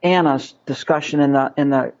Anna's discussion in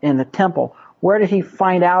the temple? Where did he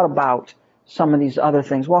find out about some of these other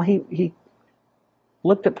things? Well, he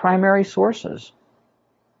looked at primary sources.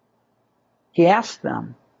 He asked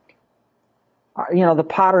them. The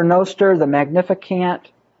Pater Noster, the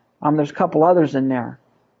Magnificat. There's a couple others in there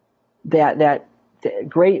that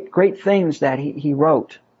great things that he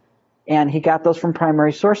wrote, and he got those from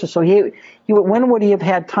primary sources. So when would he have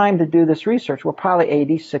had time to do this research? Well,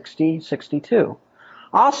 probably AD 60, 62.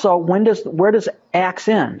 Also, where does Acts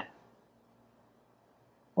end?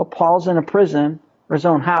 Well, Paul's in a prison, or his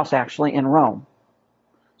own house actually, in Rome.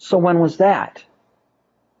 So when was that?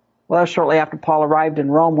 Well, that was shortly after Paul arrived in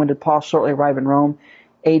Rome. When did Paul shortly arrive in Rome?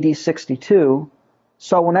 AD 62.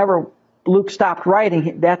 So whenever Luke stopped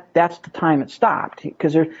writing, that's the time it stopped.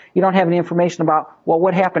 Because you don't have any information about,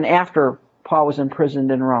 what happened after Paul was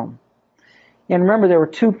imprisoned in Rome. And remember, there were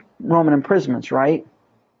 2 Roman imprisonments, right?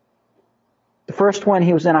 The first one,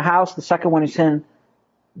 he was in a house. The second one, he's in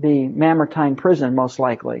the Mamertine prison, most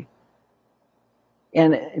likely.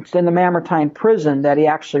 And it's in the Mamertine prison that he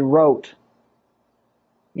actually wrote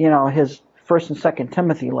his 1st and 2nd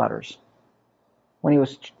Timothy letters, when he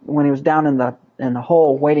was down in the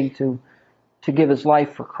hole waiting to give his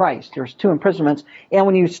life for Christ. There's 2 imprisonments, and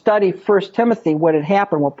when you study 1 Timothy, what had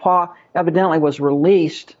happened? Well, Paul evidently was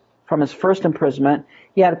released from his first imprisonment.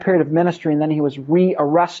 He had a period of ministry, and then he was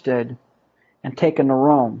re-arrested and taken to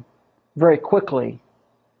Rome very quickly.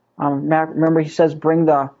 Remember, he says, "Bring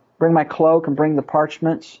my cloak and bring the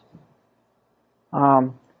parchments."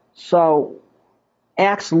 So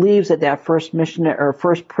Acts leaves at that first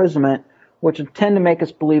imprisonment, which would tend to make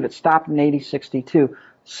us believe it stopped in AD 62.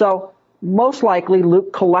 So most likely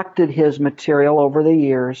Luke collected his material over the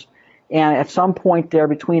years, and at some point there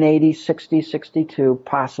between AD 60, 62,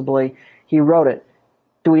 possibly, he wrote it.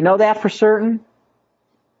 Do we know that for certain?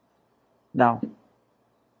 No,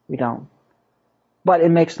 we don't. But it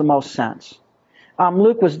makes the most sense.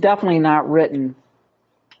 Luke was definitely not written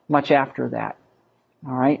much after that.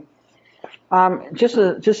 All right. Just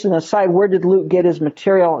an aside, where did Luke get his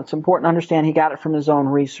material? It's important to understand he got it from his own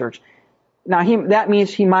research. Now, that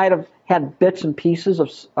means he might have had bits and pieces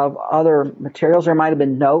of other materials. There might have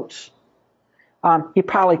been notes. He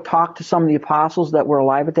probably talked to some of the apostles that were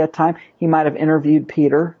alive at that time. He might have interviewed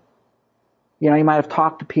Peter. He might have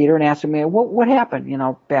talked to Peter and asked him, what happened,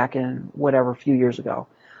 back in whatever, a few years ago.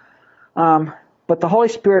 But the Holy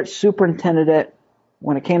Spirit superintended it.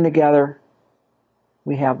 When it came together,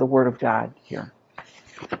 we have the Word of God here.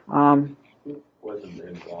 Wasn't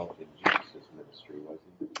involved in Jesus' ministry, was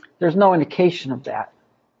he? There's no indication of that.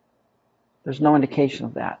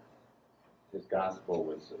 His gospel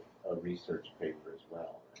was a research paper as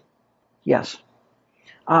well, right? Yes.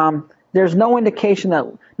 There's no indication that...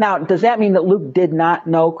 Now, does that mean that Luke did not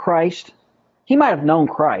know Christ? He might have known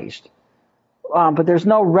Christ. But there's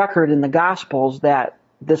no record in the Gospels that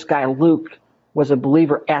this guy Luke was a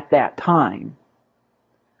believer at that time.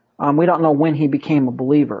 We don't know when he became a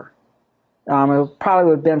believer. It probably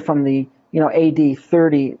would have been from the AD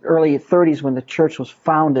 30, early 30s when the church was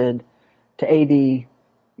founded, to AD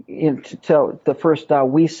to the first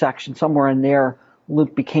we section, somewhere in there.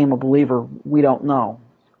 Luke became a believer. We don't know,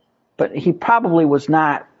 but he probably was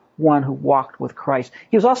not one who walked with Christ.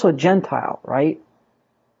 He was also a Gentile, right?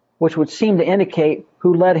 Which would seem to indicate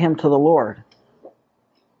who led him to the Lord.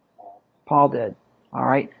 Paul did. All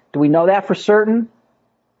right. Do we know that for certain?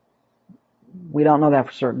 We don't know that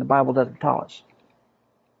for certain. The Bible doesn't tell us.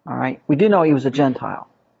 All right. We do know he was a Gentile.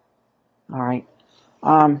 All right.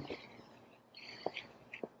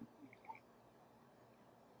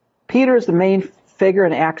 Peter is the main figure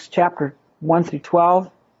in Acts chapter 1 through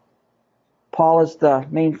 12. Paul is the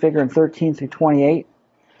main figure in 13 through 28.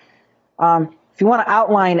 If you want to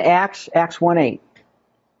outline Acts 1:8,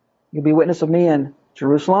 you'll be witness of me in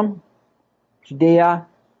Jerusalem, Judea,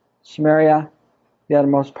 Samaria, the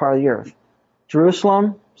uttermost part of the earth.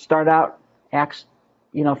 Jerusalem, start out Acts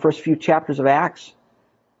first few chapters of Acts.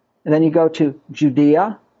 And then you go to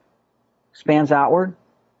Judea, expands outward.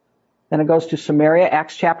 Then it goes to Samaria,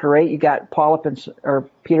 Acts chapter 8. You got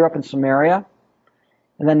Peter up in Samaria,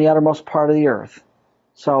 and then the uttermost part of the earth.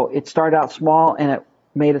 So it started out small and it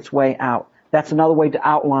made its way out. That's another way to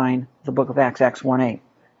outline the book of Acts, Acts 1:8.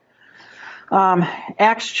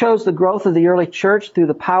 Acts shows the growth of the early church through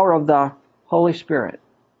the power of the Holy Spirit.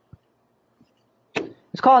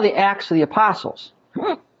 It's called the Acts of the Apostles.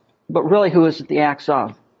 But really, who is it the Acts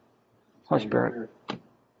of? Holy Spirit.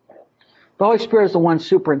 The Holy Spirit is the one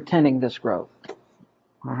superintending this growth.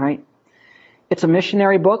 All right? It's a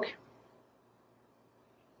missionary book.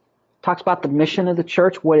 Talks about the mission of the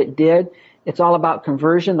church, what it did. It's all about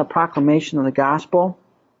conversion, the proclamation of the gospel.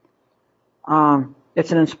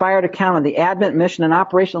 It's an inspired account of the advent, mission, and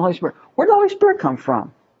operation of the Holy Spirit. Where did the Holy Spirit come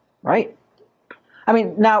from? Right? I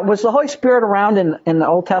mean, now, was the Holy Spirit around in the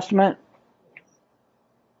Old Testament?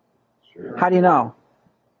 Sure. How do you know?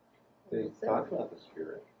 They talk about the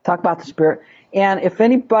Spirit. Talk about the Spirit. And if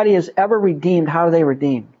anybody is ever redeemed, how are they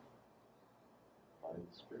redeemed? By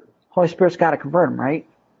the Spirit. Holy Spirit's got to convert them, right?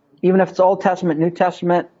 Even if it's Old Testament, New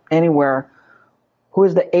Testament, anywhere, who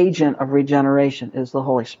is the agent of regeneration? Is the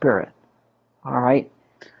Holy Spirit. All right?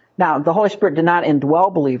 Now, the Holy Spirit did not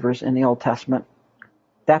indwell believers in the Old Testament.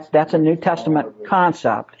 That's a New Testament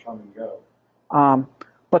concept. Come and go.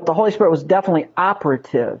 But the Holy Spirit was definitely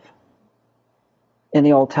operative in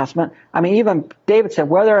the Old Testament. I mean, even David said,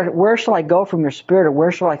 where shall I go from your Spirit, or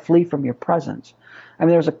where shall I flee from your presence? I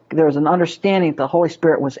mean, there was an understanding that the Holy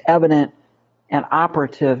Spirit was evident and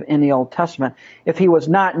operative in the Old Testament. If he was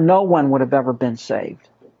not, no one would have ever been saved.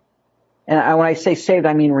 And when I say saved,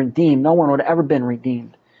 I mean redeemed. No one would have ever been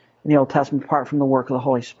redeemed in the Old Testament apart from the work of the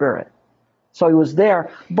Holy Spirit. So he was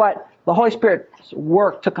there, but the Holy Spirit's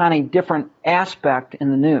work took on a different aspect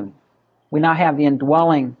in the New. We now have the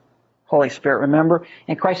indwelling Holy Spirit, remember?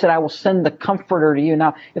 And Christ said, I will send the Comforter to you.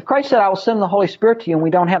 Now, if Christ said, I will send the Holy Spirit to you, and we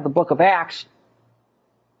don't have the book of Acts,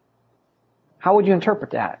 how would you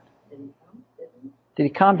interpret that? Did he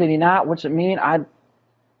come? Did he not? What's it mean? Paul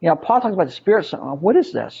talks about the Spirit. So, what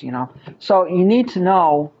is this? So you need to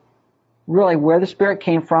know really where the Spirit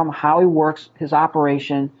came from, how he works, his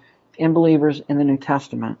operation in believers in the New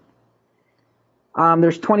Testament.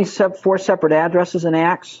 There's 24 separate addresses in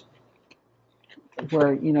Acts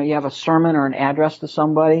where, you have a sermon or an address to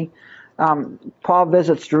somebody. Paul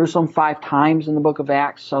visits Jerusalem 5 times in the book of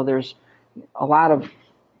Acts, so there's a lot of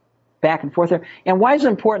back and forth there. And why is it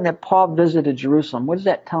important that Paul visited Jerusalem? What is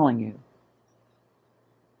that telling you?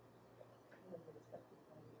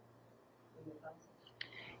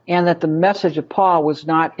 And that the message of Paul was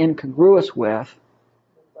not incongruous with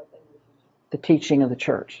the teaching of the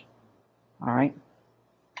church. All right?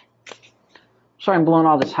 Sorry I'm blowing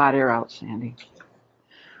all this hot air out, Sandy.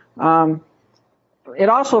 It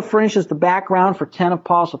also furnishes the background for 10 of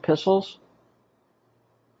Paul's epistles.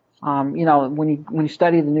 When you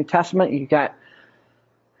study the New Testament, you got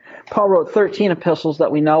Paul wrote 13 epistles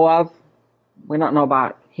that we know of. We don't know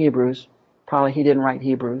about Hebrews. Probably he didn't write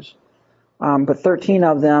Hebrews. But 13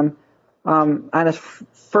 of them, on his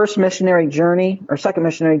first missionary journey, or second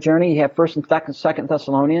missionary journey, you have 1st and 2nd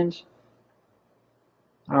Thessalonians.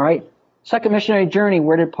 All right? Second missionary journey,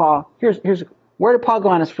 where did Paul go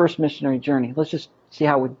on his first missionary journey? Let's just see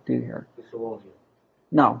how we do here. Thessalonians.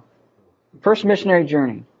 No. First missionary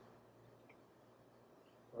journey.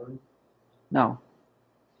 No.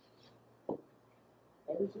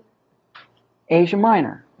 Asia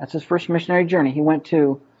Minor. That's his first missionary journey. He went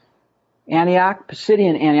to Antioch,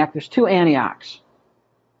 Pisidian Antioch. There's 2 Antiochs.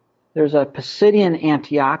 There's a Pisidian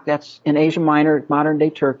Antioch, that's in Asia Minor, modern-day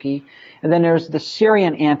Turkey. And then there's the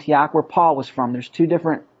Syrian Antioch, where Paul was from. There's 2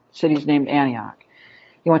 different cities named Antioch.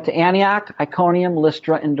 He went to Antioch, Iconium,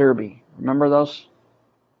 Lystra, and Derbe. Remember those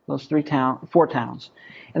 4 towns.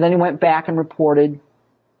 And then he went back and reported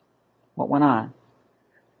what went on.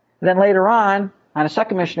 And then later on a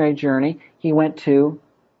second missionary journey, he went to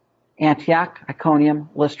Antioch, Iconium,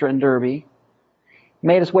 Lystra, and Derbe.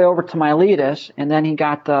 Made his way over to Miletus, and then he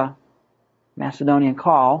got the Macedonian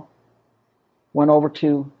call. Went over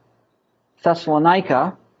to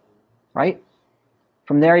Thessalonica, right?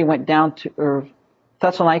 From there he went down to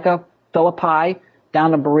Thessalonica, Philippi,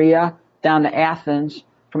 down to Berea, down to Athens.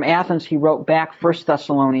 From Athens he wrote back First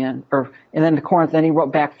Thessalonians, and then to Corinth. Then he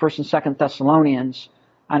wrote back First and Second Thessalonians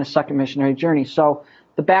on his second missionary journey. So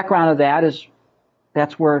the background of that is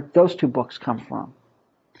that's where those 2 books come from.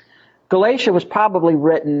 Galatia was probably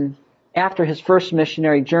written after his first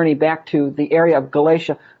missionary journey back to the area of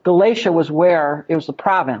Galatia. Galatia was where, it was the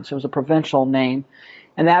province, it was a provincial name,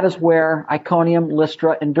 And that is where Iconium,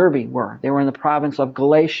 Lystra, and Derbe were. They were in the province of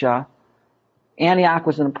Galatia. Antioch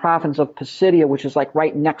was in the province of Pisidia, which is like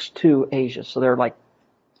right next to Asia. So they're like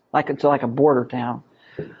it's like a border town.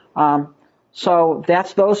 So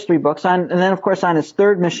that's those 3 books. And then, of course, on his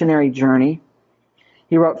 3rd missionary journey,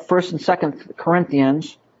 he wrote 1st and 2nd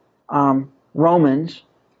Corinthians, Romans.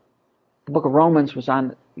 The book of Romans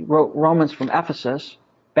he wrote Romans from Ephesus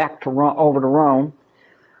back to over to Rome.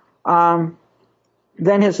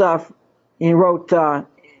 Then he wrote, and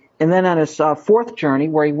then on his 4th journey,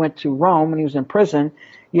 where he went to Rome and he was in prison,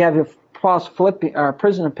 you have Paul's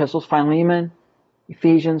prison epistles, Philemon,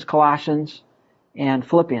 Ephesians, Colossians, and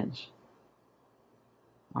Philippians.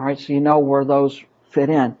 All right, so you know where those fit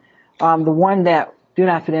in. The one that do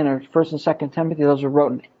not fit in are 1st and 2nd Timothy. Those are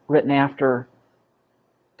written after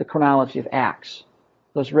the chronology of Acts.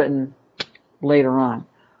 Those written later on.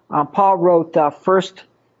 Paul wrote 1st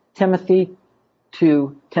Timothy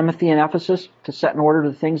to Timothy in Ephesus to set in order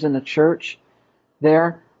the things in the church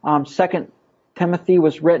there. 2nd Timothy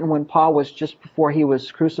was written when Paul was just before he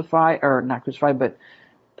was crucified, or not crucified, but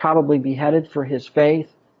probably beheaded for his faith.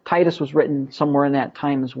 Titus was written somewhere in that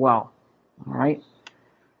time as well. All right.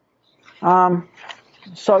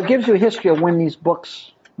 So it gives you a history of when these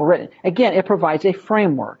books were written. Again, it provides a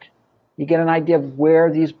framework. You get an idea of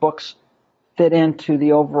where these books fit into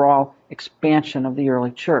the overall expansion of the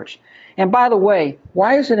early church. And by the way,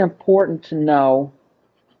 why is it important to know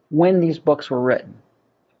when these books were written?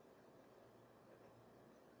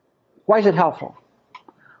 Why is it helpful?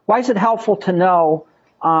 Why is it helpful to know,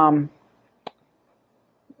 the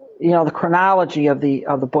chronology of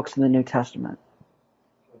the books in the New Testament?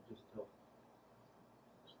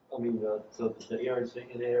 So that the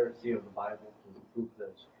inerrancy of the Bible can prove that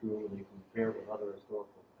it's true, and they compare it with other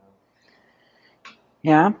historical accounts.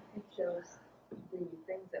 Yeah. It shows the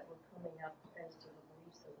things that were coming up as to the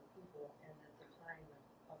beliefs of the people and at the time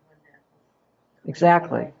of when that was.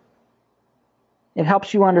 Exactly. It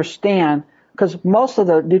helps you understand, because most of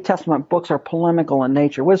the New Testament books are polemical in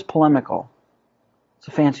nature. What is polemical? It's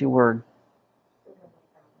a fancy word.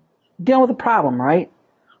 Dealing with a problem, right?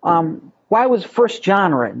 Why was 1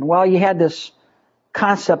 John written? Well, you had this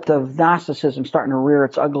concept of Gnosticism starting to rear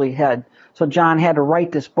its ugly head. So John had to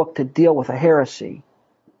write this book to deal with a heresy.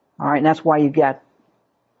 All right, and that's why you get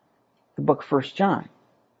the book 1 John,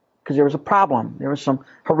 because there was a problem. There was some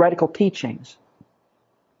heretical teachings.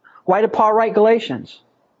 Why did Paul write Galatians?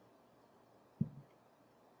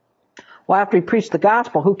 Well, after he preached the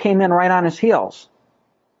gospel, who came in right on his heels?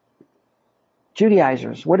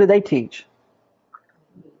 Judaizers. What did they teach?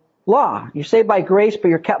 Law. You're saved by grace, but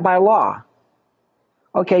you're kept by law.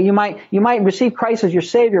 Okay, you might receive Christ as your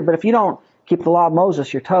Savior, but if you don't keep the law of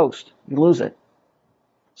Moses, you're toast. You lose it.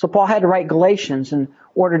 So Paul had to write Galatians in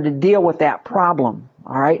order to deal with that problem.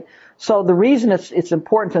 All right. So the reason it's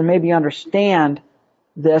important to maybe understand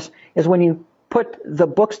this is when you put the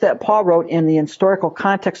books that Paul wrote in the historical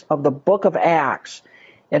context of the book of Acts,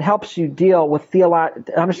 it helps you deal with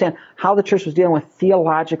understand how the church was dealing with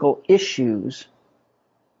theological issues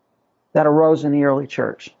that arose in the early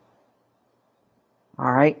church.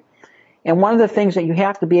 All right? And one of the things that you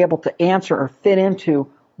have to be able to answer or fit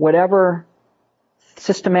into whatever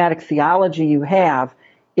systematic theology you have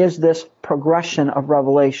is this progression of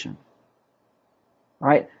revelation. All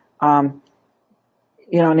right? An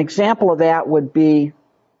example of that would be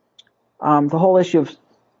the whole issue of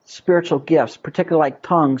spiritual gifts, particularly like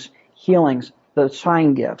tongues, healings, the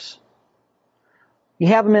sign gifts. You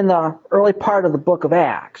have them in the early part of the book of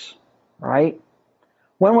Acts, right?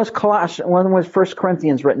 When was 1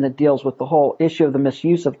 Corinthians written that deals with the whole issue of the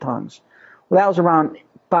misuse of tongues? Well, that was around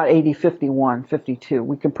about AD 51, 52.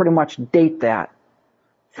 We can pretty much date that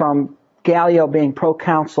from Gallio being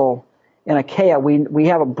proconsul in Achaia. We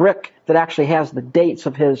have a brick that actually has the dates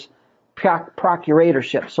of his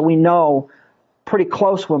procuratorship. So we know pretty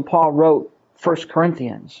close when Paul wrote 1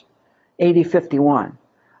 Corinthians, AD 51.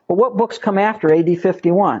 But what books come after AD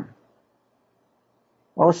 51?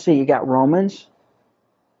 Well, let's see. You got Romans,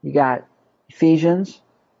 you got Ephesians,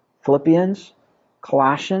 Philippians,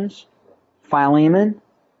 Colossians, Philemon.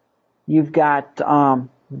 You've got the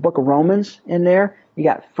book of Romans in there. You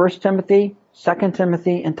got 1 Timothy, 2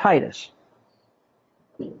 Timothy, and Titus.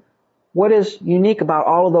 What is unique about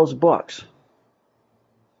all of those books?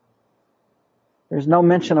 There's no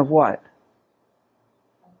mention of what?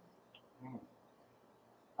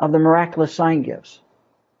 Of the miraculous sign gifts.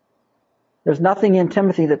 There's nothing in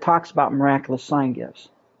Timothy that talks about miraculous sign gifts.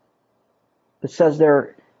 It says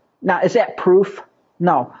there. Now, is that proof?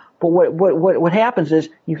 No. But what happens is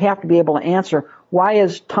you have to be able to answer, why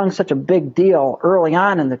is tongues such a big deal early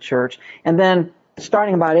on in the church? And then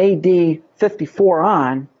starting about AD 54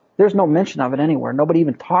 on, there's no mention of it anywhere. Nobody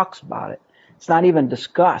even talks about it. It's not even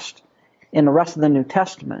discussed in the rest of the New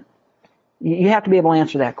Testament. You have to be able to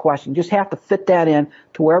answer that question. You just have to fit that in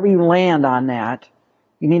to wherever you land on that.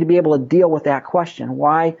 You need to be able to deal with that question.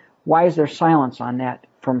 Why is there silence on that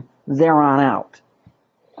from there on out?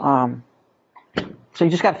 So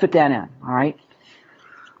you just got to fit that in, all right?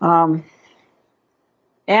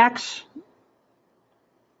 Acts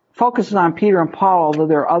focuses on Peter and Paul, although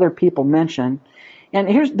there are other people mentioned.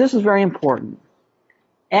 And this is very important.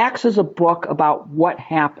 Acts is a book about what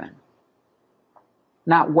happened,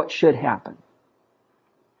 not what should happen.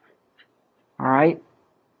 All right?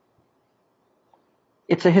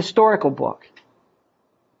 It's a historical book.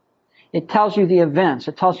 It tells you the events.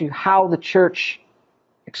 It tells you how the church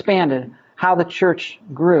expanded, how the church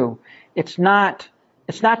grew. It's not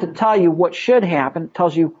to tell you what should happen. It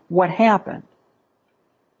tells you what happened.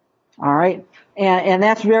 All right? And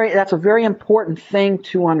that's a very important thing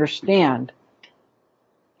to understand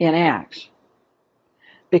in Acts.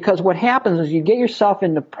 Because what happens is you get yourself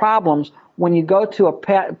into problems when you go to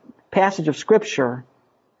a passage of Scripture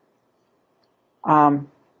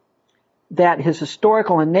that is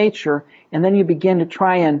historical in nature, and then you begin to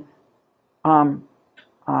try and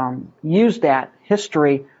use that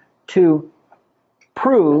history to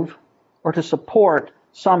prove or to support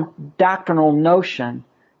some doctrinal notion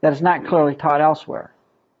that is not clearly taught elsewhere.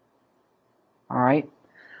 All right?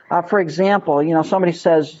 For example, somebody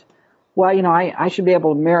says, well, I should be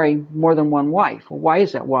able to marry more than one wife. Well, why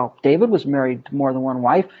is that? Well, David was married to more than one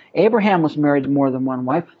wife. Abraham was married to more than one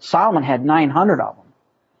wife. Solomon had 900 of them.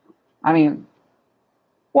 I mean,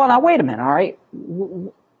 well, now wait a minute, all right?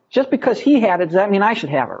 Just because he had it, does that mean I should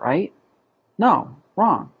have it, right? No,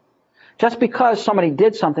 wrong. Just because somebody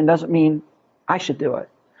did something doesn't mean I should do it.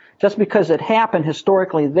 Just because it happened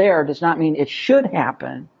historically there does not mean it should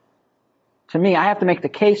happen. To me, I have to make the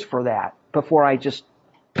case for that before I just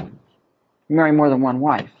marry more than one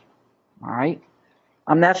wife. All right?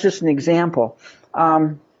 That's just an example.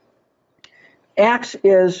 Acts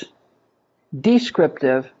is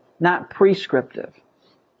descriptive, not prescriptive.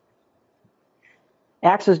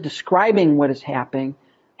 Acts is describing what is happening.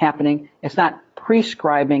 It's not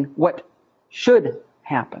prescribing what should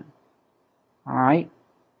happen. All right?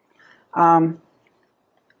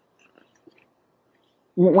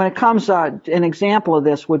 When it comes, an example of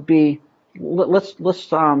this would be, let's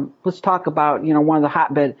talk about one of the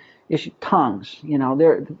hotbed issues, tongues.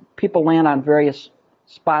 People land on various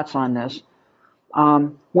spots on this.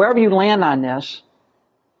 Wherever you land on this,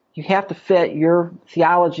 you have to fit your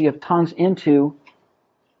theology of tongues into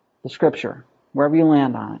the Scripture, wherever you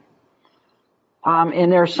land on it.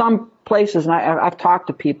 And there are some places, and I've talked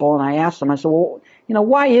to people, and I asked them, I said, well,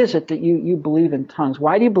 why is it that you believe in tongues?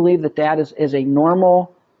 Why do you believe that is a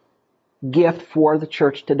normal gift for the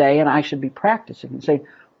church today, and I should be practicing? And say,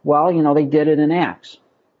 well, they did it in Acts.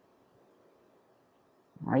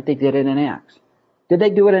 All right, they did it in Acts. Did they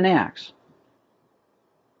do it in Acts?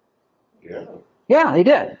 Yeah. Yeah, they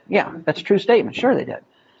did. Yeah, that's a true statement. Sure, they did.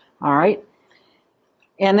 All right.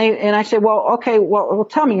 And I say, well, okay, well,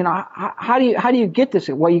 tell me, how do you get this?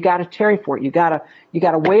 Well, you got to tarry for it. You got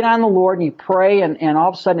to wait on the Lord, and you pray, and all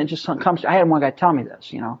of a sudden it just comes. I had one guy tell me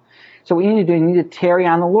this, So what you need to do, you need to tarry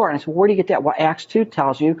on the Lord. And I said, where do you get that? Well, Acts 2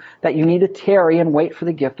 tells you that you need to tarry and wait for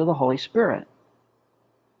the gift of the Holy Spirit.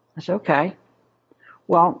 I said, okay.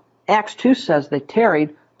 Well, Acts 2 says they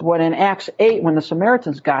tarried, but in Acts 8, when the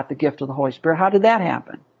Samaritans got the gift of the Holy Spirit, how did that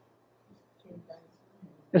happen?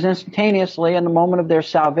 It was instantaneously in the moment of their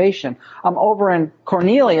salvation. Over in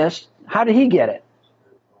Cornelius, how did he get it?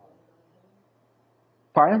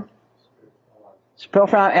 Pardon? Spill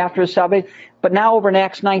from after his salvation. But now over in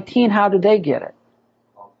Acts 19, how did they get it?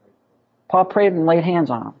 Paul prayed and laid hands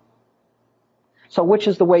on them. So which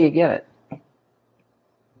is the way you get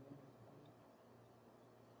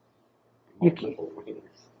it?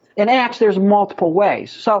 In Acts, there's multiple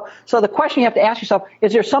ways. So the question you have to ask yourself,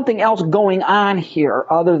 is there something else going on here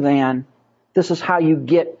other than this is how you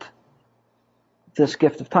get this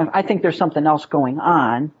gift of tongues? I think there's something else going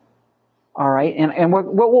on. All right, and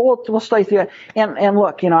we'll stay through it. And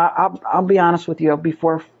look, I'll be honest with you. I'll be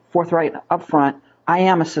forthright up front. I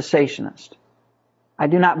am a cessationist. I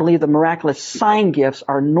do not believe the miraculous sign gifts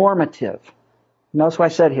are normative. Notice what I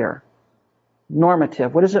said here.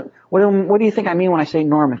 Normative. What is it? What do you think I mean when I say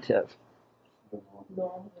normative?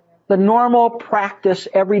 The normal practice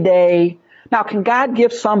every day. Now, can God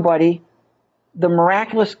give somebody the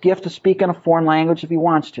miraculous gift to speak in a foreign language if he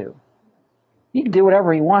wants to? He can do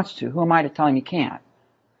whatever he wants to. Who am I to tell him he can't?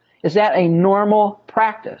 Is that a normal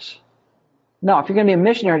practice? No. If you're going to be a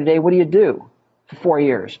missionary today, what do? for 4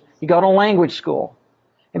 years. You go to language school.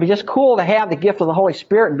 It'd be just cool to have the gift of the Holy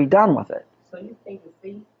Spirit and be done with it. So you think it's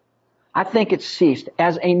ceased? I think it's ceased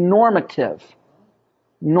as a normative.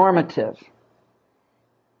 Normative.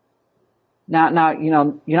 Now, you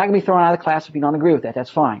know, you're not going to be thrown out of the class if you don't agree with that. That's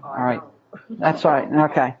fine. All right. That's all right.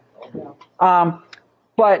 Okay.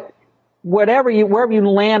 But wherever you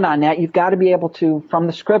land on that, you've got to be able to, from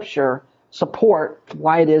the Scripture, support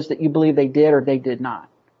why it is that you believe they did or they did not.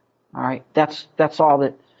 All right. That's all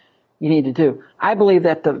that you need to do. I believe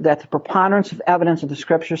that the preponderance of evidence of the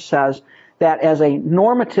Scripture says that as a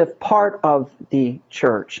normative part of the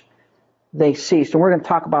church, they ceased. And we're going to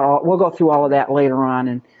talk about we'll go through all of that later on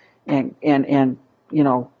and you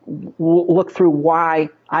know, we'll look through why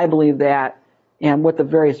I believe that and what the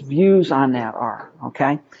various views on that are.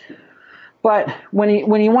 Okay. But when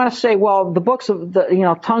you want to say, well, the books of the, you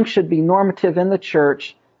know, tongues should be normative in the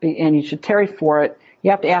church and you should tarry for it,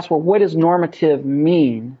 you have to ask, well, what does normative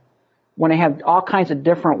mean? When they have all kinds of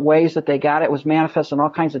different ways that they got it, it was manifest in all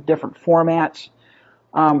kinds of different formats.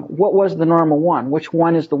 What was the normal one? Which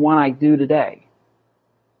one is the one I do today?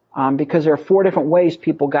 Because there are 4 different ways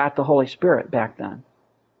people got the Holy Spirit back then.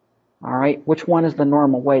 All right? Which one is the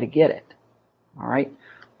normal way to get it? All right?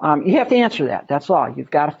 You have to answer that. That's all.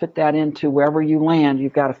 You've got to fit that into wherever you land.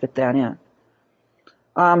 You've got to fit that in.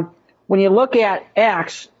 When you look at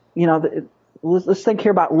Acts, you know, let's think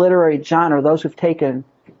here about literary genre. Those who've taken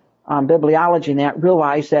bibliology and that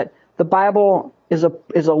realize that the Bible is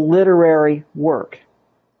a literary work.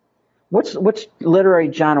 What's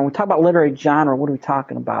literary genre? When we talk about literary genre, what are we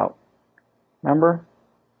talking about? Remember?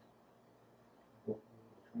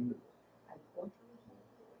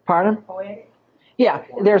 Pardon? Poetic? Yeah,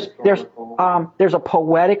 there's a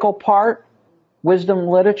poetical part, wisdom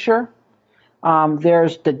literature.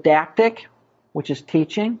 There's didactic, which is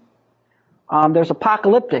teaching. There's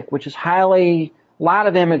apocalyptic, which is a lot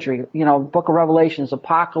of imagery. You know, Book of Revelation is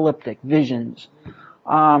apocalyptic, visions.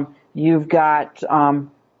 You've got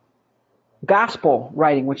gospel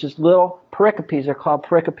writing, which is little pericopes. They're called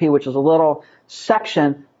pericope, which is a little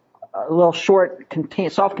section, a little short,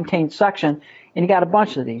 self-contained section. And you got a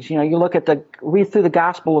bunch of these. You know, you read through the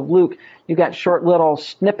Gospel of Luke, you got short little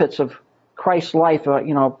snippets of Christ's life,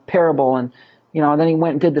 you know, parable, and, you know, then he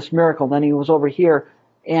went and did this miracle, then he was over here.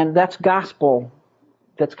 And that's gospel.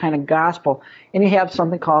 That's kind of gospel. And you have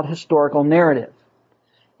something called historical narrative.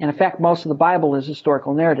 And in fact, most of the Bible is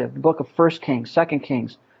historical narrative. The book of 1 Kings, 2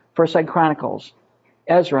 Kings, 1st, 2nd Chronicles,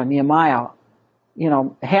 Ezra, Nehemiah, you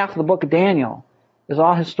know, half of the book of Daniel is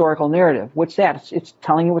all historical narrative. What's that? It's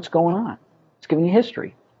telling you what's going on. It's giving you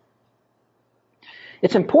history.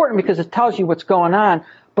 It's important because it tells you what's going on,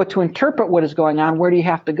 but to interpret what is going on, where do you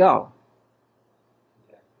have to go?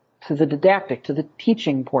 To the didactic, to the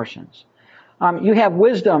teaching portions. You have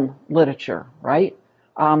wisdom literature, right?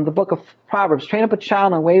 The book of Proverbs, train up a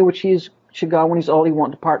child in a way which he should go. When he's old, he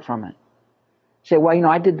won't depart from it. Say, well, you know,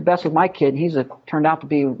 I did the best with my kid. He's turned out to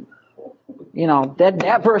be, you know,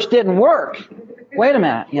 that verse didn't work. Wait a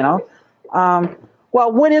minute, you know.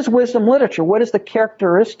 Well, what is wisdom literature? What is the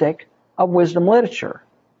characteristic of wisdom literature?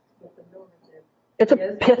 It's a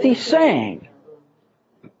pithy saying.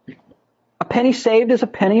 A penny saved is a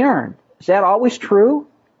penny earned. Is that always true?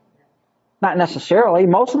 Not necessarily.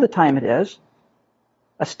 Most of the time it is.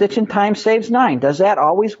 A stitch in time saves 9. Does that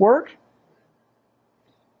always work?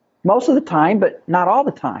 Most of the time, but not all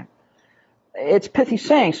the time. It's pithy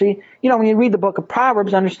saying. So, you know, when you read the book of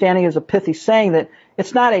Proverbs, understanding is a pithy saying that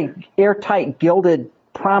it's not a airtight, gilded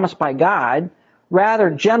promise by God. Rather,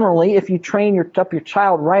 generally, if you train up your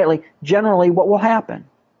child rightly, generally what will happen?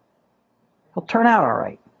 He'll turn out all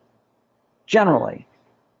right. Generally.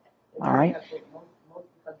 All right?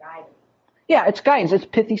 Yeah, it's guidance. It's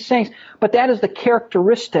pithy sayings. But that is the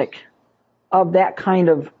characteristic of that kind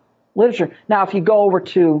of literature. Now, if you go over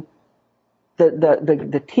to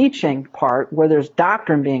the teaching part where there's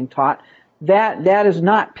doctrine being taught, that is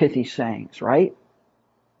not pithy sayings, right?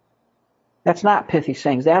 That's not pithy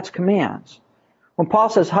sayings. That's commands. When Paul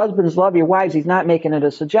says, husbands, love your wives, he's not making it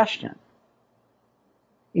a suggestion.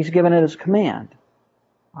 He's giving it as a command.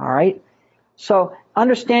 All right? So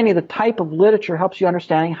understanding the type of literature helps you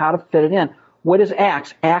understanding how to fit it in. What is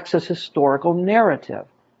Acts? Acts is historical narrative.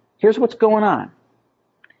 Here's what's going on.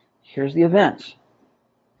 Here's the events.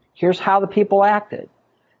 Here's how the people acted.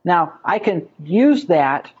 Now, I can use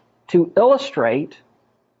that to illustrate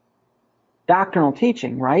doctrinal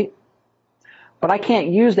teaching, right? But I can't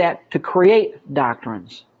use that to create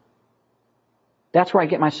doctrines. That's where I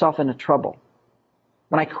get myself into trouble.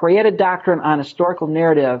 When I create a doctrine on historical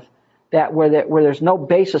narrative where there's no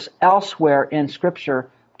basis elsewhere in Scripture,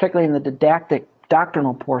 particularly in the didactic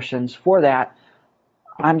doctrinal portions for that,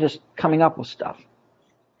 I'm just coming up with stuff.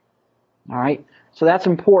 All right? So that's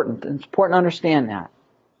important. It's important to understand that.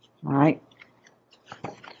 All right?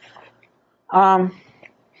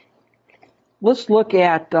 Let's look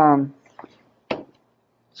at, let's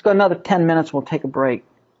go another 10 minutes. We'll take a break.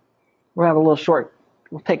 We'll have a little short,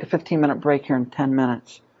 we'll take a 15-minute break here in 10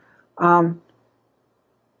 minutes. I'm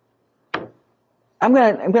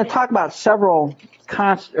going to talk about several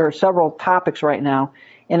topics right now,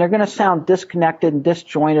 and they're going to sound disconnected and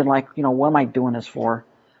disjointed, like, what am I doing this for?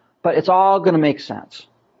 But it's all going to make sense.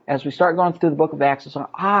 As we start going through the book of Acts, it's like,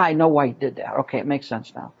 I know why he did that. Okay, it makes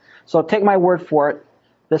sense now. So take my word for it.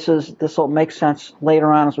 This will make sense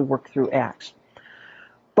later on as we work through Acts.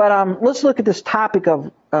 But let's look at this topic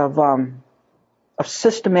of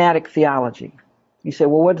systematic theology. You say,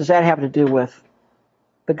 well, what does that have to do with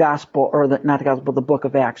the gospel, or not the gospel, the book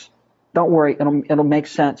of Acts? Don't worry, it'll make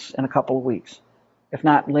sense in a couple of weeks, if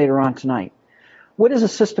not later on tonight. What is a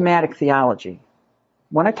systematic theology?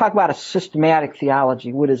 When I talk about a systematic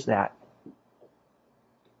theology, what is that?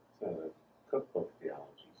 It's a cookbook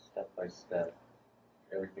theology, step by step.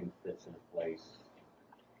 Everything fits into place.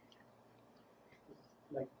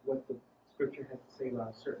 Like what the scripture has to say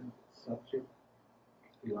about a certain subject.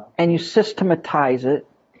 And you systematize it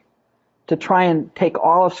to try and take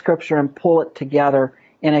all of Scripture and pull it together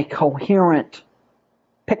in a coherent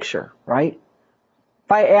picture, right?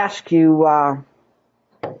 If I ask you,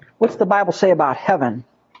 what's the Bible say about heaven?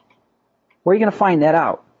 Where are you going to find that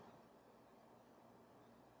out?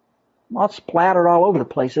 Well, it's splattered all over the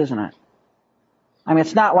place, isn't it? I mean,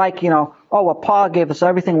 it's not like, Paul gave us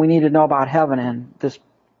everything we need to know about heaven in this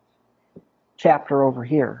chapter over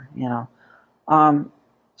here,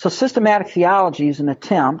 So systematic theology is an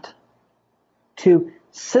attempt to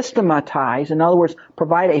systematize, in other words,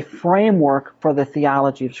 provide a framework for the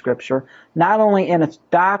theology of Scripture, not only in its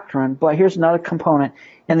doctrine, but here's another component,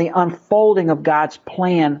 in the unfolding of God's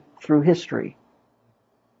plan through history.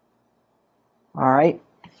 All right?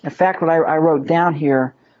 In fact, what I wrote down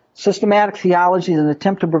here, systematic theology is an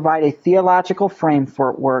attempt to provide a theological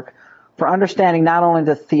framework for understanding not only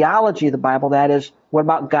the theology of the Bible, that is, what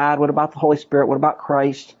about God, what about the Holy Spirit, what about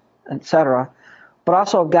Christ, etc., but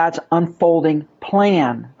also of God's unfolding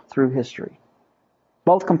plan through history.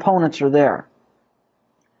 Both components are there.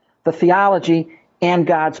 The theology and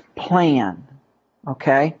God's plan.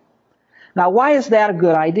 Okay? Now, why is that a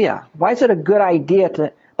good idea? Why is it a good idea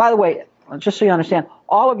to... By the way, just so you understand,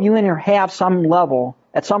 all of you in here have at some level,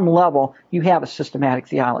 you have a systematic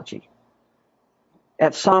theology.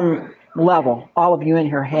 At some level, all of you in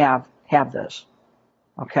here have this.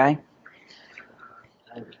 Okay?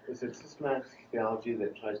 Is it systematic theology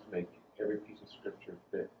that tries to make every piece of Scripture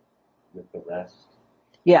fit with the rest?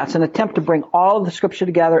 Yeah, it's an attempt to bring all of the Scripture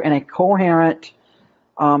together in a coherent,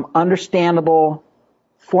 understandable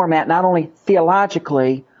format, not only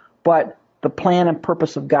theologically, but the plan and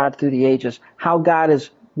purpose of God through the ages, how God has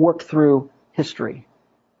worked through history.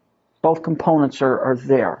 Both components are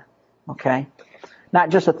there, okay? Not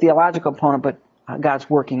just a theological component, but God's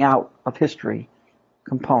working out of history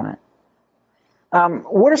component.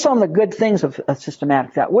 What are some of the good things of a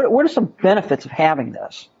systematic thought? What are some benefits of having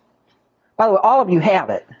this? By the way, all of you have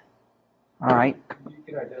it. All right? You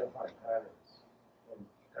can identify patterns, and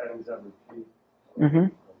patterns that repeat. Mm-hmm.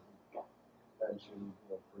 First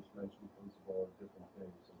mention principle of different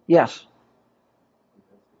things. Yes.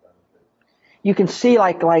 You can see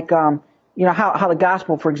how the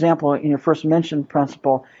gospel, for example, in your first mention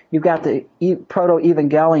principle, you've got the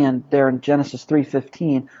proto-evangelion there in Genesis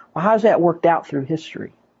 3:15. Well, how's that worked out through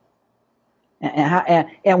history?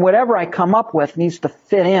 And whatever I come up with needs to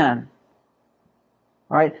fit in.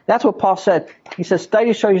 All right, that's what Paul said. He says, "Study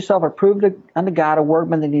to show yourself approved unto God, a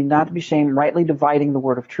workman that need not to be ashamed, rightly dividing the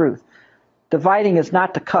word of truth." Dividing is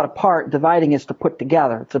not to cut apart. Dividing is to put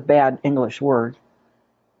together. It's a bad English word.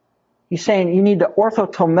 He's saying you need to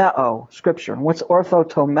orthotomeo Scripture. And what's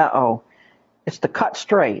orthotomeo? It's to cut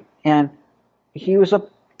straight. And he was a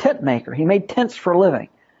tent maker. He made tents for a living.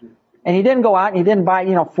 And he didn't go out and he didn't buy,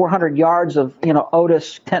 400 yards of,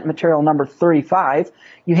 Otis tent material number 35.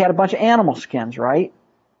 You had a bunch of animal skins, right?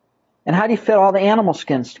 And how do you fit all the animal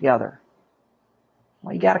skins together?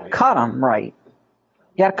 Well, you got to cut them right.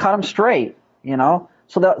 You got to cut them straight,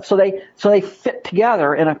 so they fit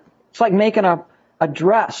together it's like making a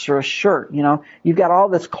dress or a shirt, You've got all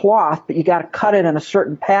this cloth, but you got to cut it in a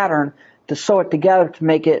certain pattern to sew it together to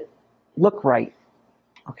make it look right.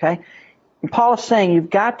 Okay? And Paul is saying you've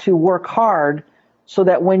got to work hard so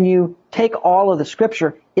that when you take all of the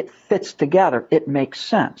Scripture, it fits together. It makes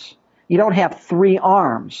sense. You don't have 3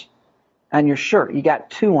 arms on your shirt. You got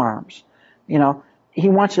 2 arms. He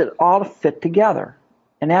wants it all to fit together.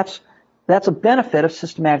 And that's a benefit of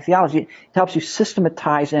systematic theology. It helps you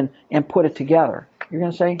systematize and put it together. You're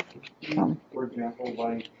going to say something? For example,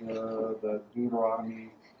 like the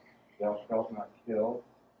Deuteronomy, thou shalt not kill,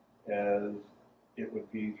 as it would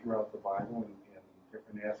be throughout the Bible in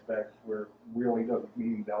different aspects where it really doesn't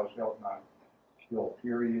mean thou shalt not kill,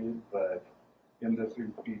 period, but in this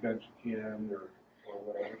event you can, or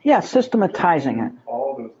whatever. Yeah, systematizing it.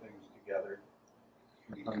 All those things together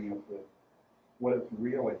and coming up with what it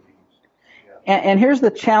really means. Yeah. And here's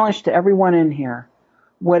the challenge to everyone in here.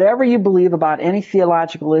 Whatever you believe about any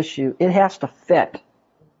theological issue, it has to fit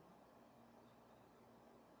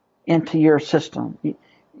into your system.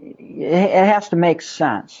 It has to make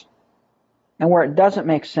sense. And where it doesn't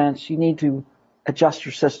make sense, you need to adjust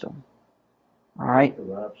your system. All right? The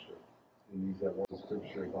rapture. You use that one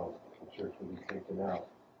scripture about the church will be taken out.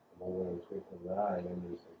 The one way of taking the eye, and then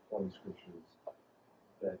there's like 20 scriptures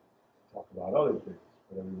that talk about other things,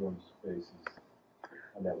 but everyone's face is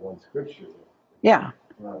on that one scripture. Yeah.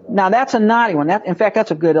 Now that's a naughty one. In fact,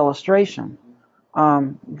 that's a good illustration.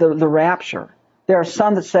 The rapture. There are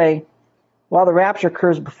some that say, well, the rapture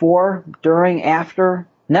occurs before, during, after,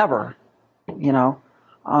 never. You know.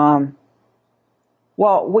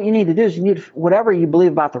 Well, what you need to do is whatever you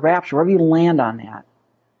believe about the rapture, wherever you land on that,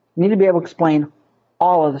 you need to be able to explain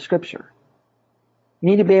all of the scripture. You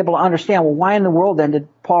need to be able to understand, well, why in the world then did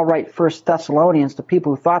Paul write 1 Thessalonians to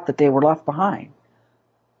people who thought that they were left behind?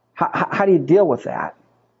 How do you deal with that?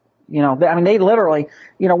 You know, they literally,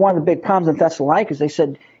 one of the big problems in Thessalonica is they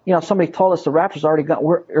said, somebody told us the rapture's already gone,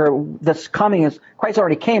 or this coming is, Christ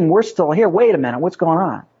already came, we're still here. Wait a minute, what's going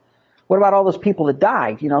on? What about all those people that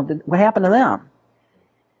died? What happened to them?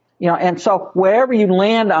 And so wherever you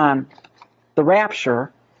land on the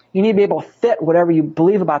rapture, you need to be able to fit whatever you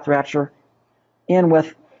believe about the rapture in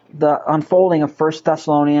with the unfolding of 1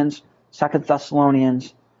 Thessalonians, 2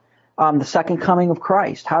 Thessalonians, the second coming of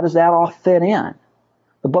Christ. How does that all fit in?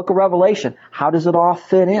 The book of Revelation, how does it all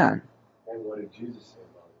fit in? And what did Jesus say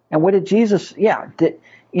about it? And what did Jesus,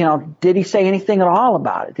 did he say anything at all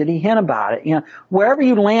about it? Did he hint about it? Wherever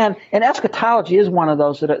you land, and eschatology is one of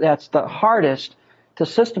those that's the hardest to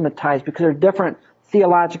systematize because there are different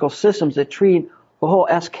theological systems that treat the whole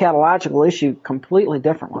eschatological issue completely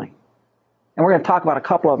differently. And we're going to talk about a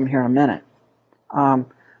couple of them here in a minute.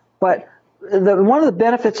 But one of the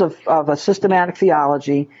benefits of a systematic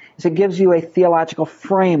theology is it gives you a theological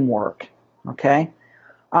framework. Okay?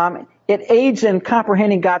 It aids in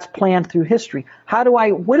comprehending God's plan through history.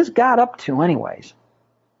 What is God up to anyways?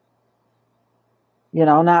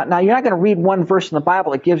 Now you're not going to read one verse in the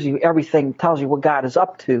Bible that gives you everything, tells you what God is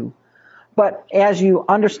up to. But as you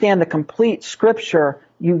understand the complete scripture,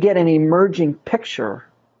 you get an emerging picture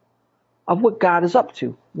of what God is up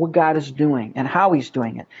to, what God is doing, and how he's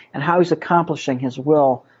doing it, and how he's accomplishing his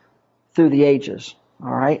will through the ages. All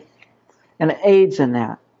right? And it aids in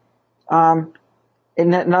that. And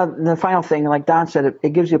the final thing, like Don said,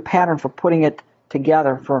 it gives you a pattern for putting it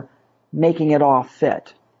together, for making it all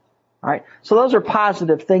fit. All right? So those are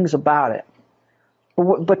positive things about it.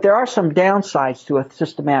 But there are some downsides to a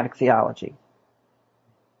systematic theology.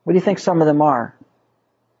 What do you think some of them are?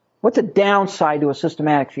 What's a downside to a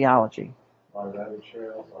systematic theology? A lot of rabbit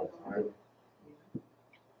trails, a lot of time.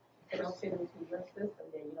 You don't fit into your system,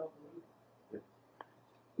 then you don't believe it.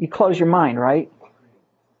 You close your mind, right?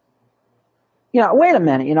 Wait a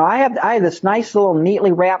minute. I have this nice little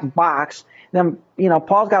neatly wrapped box. Then,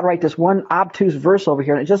 Paul's got to write this one obtuse verse over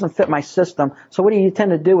here, and it doesn't fit my system. So what do you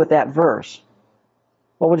tend to do with that verse?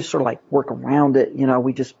 Well, we'll just sort of like work around it.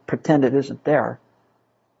 We just pretend it isn't there.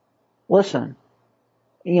 Listen,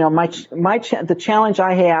 the challenge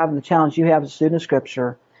I have and the challenge you have as a student of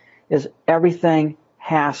Scripture is everything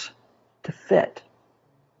has to fit.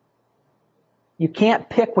 You can't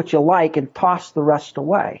pick what you like and toss the rest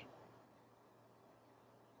away.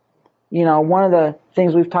 One of the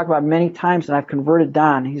things we've talked about many times, and I've converted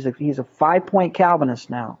Don, he's a 5-point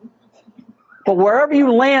Calvinist now. But wherever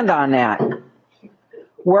you land on that,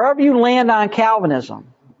 wherever you land on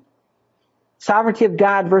Calvinism, sovereignty of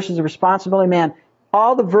God versus the responsibility of man,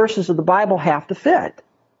 all the verses of the Bible have to fit.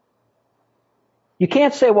 You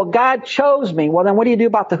can't say, well, God chose me. Well, then what do you do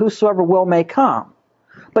about the whosoever will may come?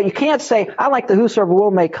 But you can't say, I like the whosoever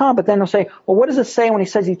will may come, but then they'll say, well, what does it say when he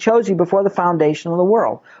says he chose you before the foundation of the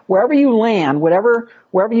world? Wherever you land, wherever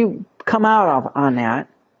you come out of on that,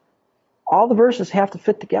 all the verses have to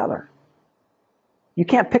fit together. You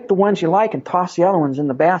can't pick the ones you like and toss the other ones in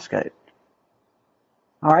the basket.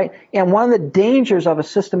 All right? And one of the dangers of a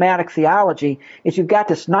systematic theology is you've got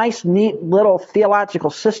this nice, neat little theological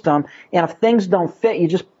system, and if things don't fit, you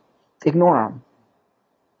just ignore them.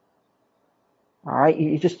 All right,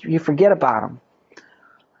 you forget about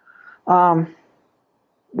them.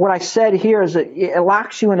 What I said here is that it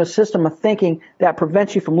locks you in a system of thinking that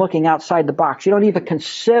prevents you from looking outside the box. You don't even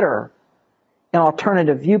consider an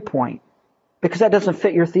alternative viewpoint because that doesn't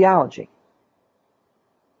fit your theology.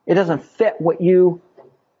 It doesn't fit what you...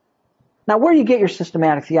 Now, where do you get your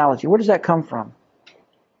systematic theology? Where does that come from?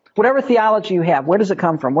 Whatever theology you have, where does it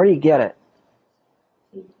come from? Where do you get it?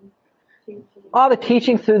 All the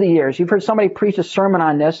teaching through the years. You've heard somebody preach a sermon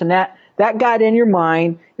on this, and that got in your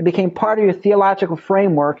mind. It became part of your theological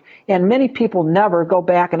framework, and many people never go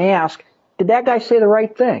back and ask, did that guy say the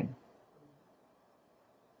right thing?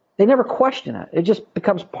 They never question it. It just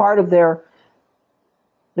becomes part of their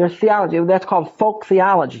theology. That's called folk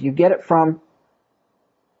theology. You get it from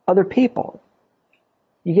other people.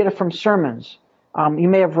 You get it from sermons. You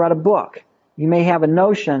may have read a book. You may have a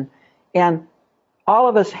notion, and all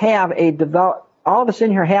of us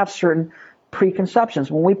in here have certain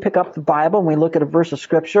preconceptions. When we pick up the Bible and we look at a verse of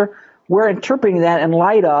Scripture, we're interpreting that in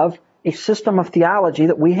light of a system of theology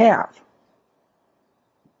that we have.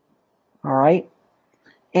 All right?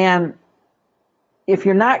 And if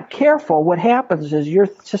you're not careful, what happens is your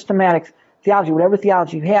systematic theology, whatever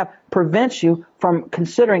theology you have, prevents you from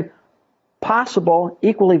considering possible,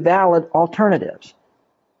 equally valid alternatives.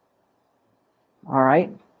 All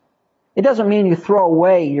right? It doesn't mean you throw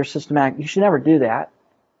away your systematic. You should never do that.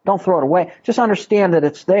 Don't throw it away. Just understand that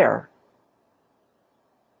it's there.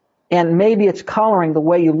 And maybe it's coloring the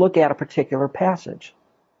way you look at a particular passage.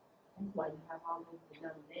 That's why you have all those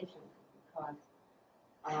denominations,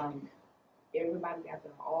 because everybody got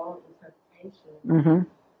their own interpretation. Mm-hmm.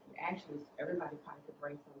 Actually, everybody probably could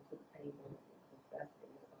bring something to the table and discuss it.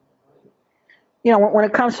 You know, when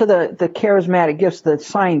it comes to the charismatic gifts, the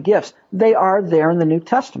sign gifts, they are there in the New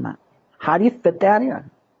Testament. How do you fit that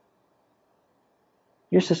in?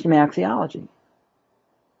 Your systematic theology.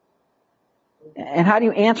 And how do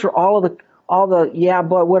you answer all the yeah,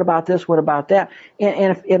 but what about this, what about that?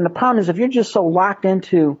 And the problem is, if you're just so locked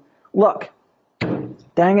into, look,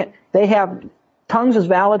 dang it, they have tongues is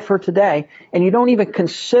valid for today, and you don't even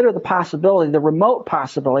consider the possibility, the remote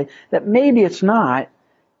possibility, that maybe it's not,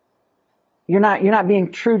 you're not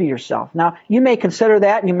being true to yourself. Now, you may consider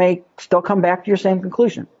that, and you may still come back to your same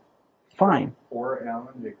conclusion. Fine. Or,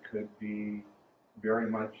 Alan, it could be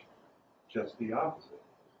very much just the opposite.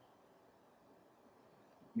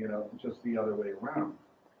 You know, just the other way around.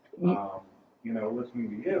 You know, listening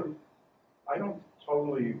to you, I don't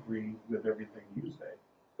totally agree with everything you say.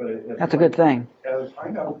 But that's a good thing. As I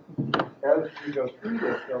know, as we go through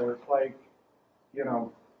this, though, it's like, you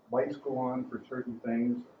know, lights go on for certain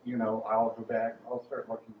things. You know, I'll go back, I'll start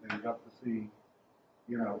looking things up to see,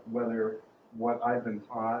 you know, whether what I've been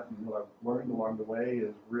taught and what I've learned along the way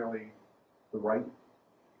is really the right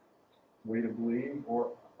way to believe.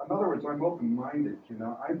 Or, in other words, I'm open-minded, you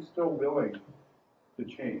know. I'm still willing to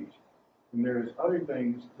change. And there's other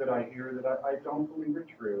things that I hear that I don't believe are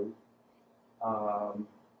true. A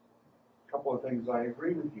couple of things I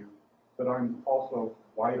agree with you, but I'm also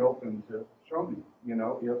wide open to show me, you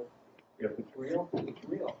know, if it's real, it's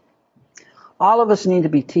real. All of us need to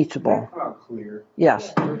be teachable. That's not clear.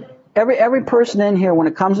 Yes. Every person in here, when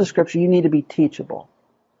it comes to Scripture, you need to be teachable.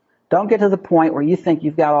 Don't get to the point where you think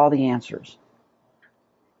you've got all the answers,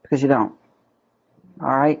 because you don't. All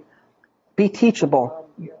right? Be teachable.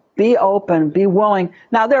 Be open. Be willing.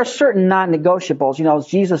 Now, there are certain non-negotiables. You know, is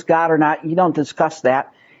Jesus God or not? You don't discuss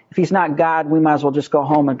that. If he's not God, we might as well just go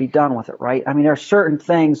home and be done with it, right? I mean, there are certain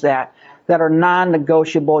things that are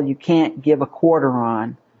non-negotiable. You can't give a quarter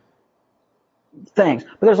on things.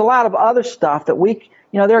 But there's a lot of other stuff that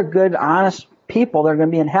there are good, honest people that are going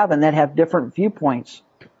to be in heaven that have different viewpoints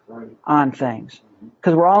on things.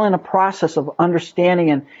 Because we're all in a process of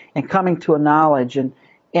understanding and coming to a knowledge. And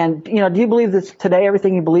you know, do you believe this today,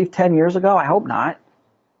 everything you believed 10 years ago? I hope not.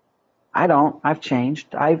 I don't. I've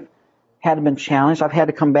changed. I've had to been challenged. I've had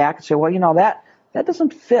to come back and say, well, you know, that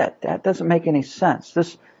doesn't fit. That doesn't make any sense.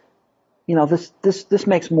 This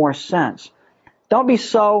makes more sense. Don't be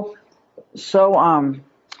so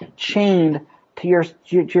chained to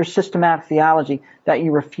your systematic theology that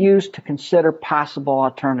you refuse to consider possible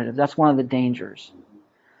alternatives. That's one of the dangers.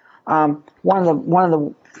 One of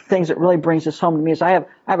the things that really brings this home to me is I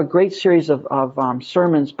have a great series of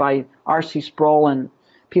sermons by R.C. Sproul and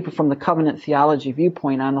people from the covenant theology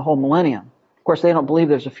viewpoint on the whole millennium. Of course, they don't believe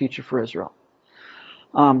there's a future for Israel.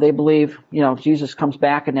 They believe, you know, Jesus comes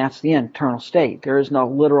back and that's the eternal state. There is no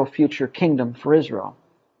literal future kingdom for Israel.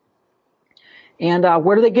 And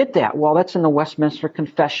where do they get that? Well, that's in the Westminster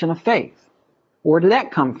Confession of Faith. Where did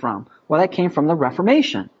that come from? Well, that came from the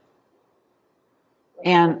Reformation.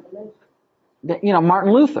 And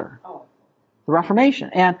Martin Luther, Oh, the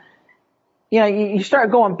Reformation. And, you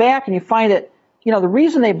start going back and you find that, the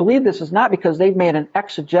reason they believe this is not because they've made an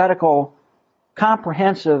exegetical,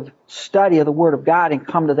 comprehensive study of the Word of God and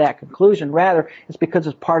come to that conclusion. Rather, it's because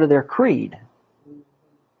it's part of their creed.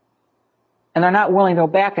 And they're not willing to go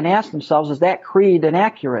back and ask themselves, is that creed an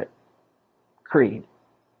accurate creed?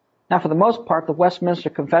 Now, for the most part, the Westminster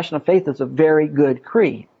Confession of Faith is a very good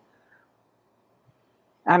creed.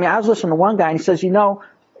 I was listening to one guy, and he says, his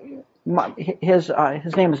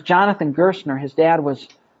name is Jonathan Gerstner. His dad was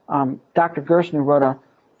Dr. Gerstner, who wrote a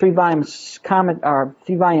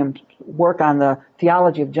 3-volume work on the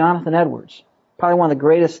theology of Jonathan Edwards, probably one of the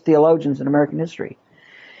greatest theologians in American history.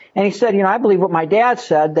 And he said, I believe what my dad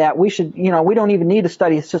said, that we should, we don't even need to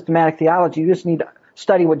study systematic theology. You just need to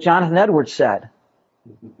study what Jonathan Edwards said.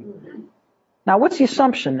 Now, what's the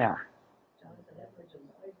assumption there?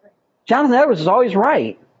 Jonathan Edwards is always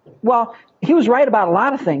right. Well, he was right about a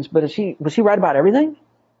lot of things, but was he right about everything?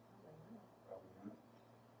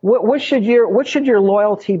 What should your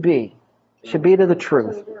loyalty be? Should be to the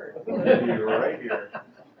truth. You're right here.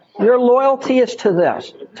 Your loyalty is to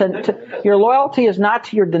this. Your loyalty is not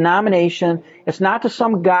to your denomination. It's not to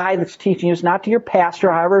some guy that's teaching you. It's not to your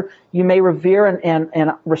pastor, however you may revere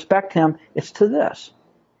and respect him. It's to this.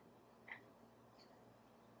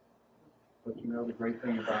 But the great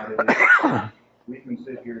thing about it is we can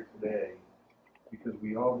sit here today because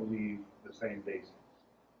we all believe the same basics.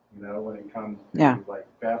 When it comes to like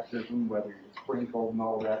baptism, whether you're sprinkled and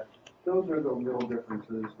all that, those are the little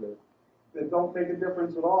differences that don't make a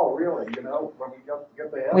difference at all, really. When we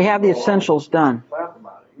get the we have the essentials done. Laugh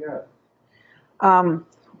about it, yeah.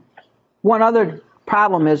 One other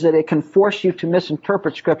problem is that it can force you to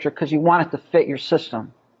misinterpret Scripture because you want it to fit your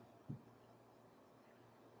system.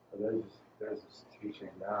 There's this teaching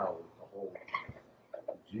now with the whole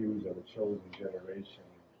Jews are the chosen generation.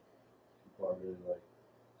 People are really like,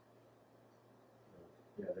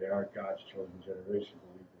 they are God's chosen generation, but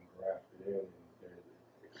we've been grafted in, and they're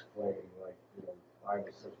explaining, like, the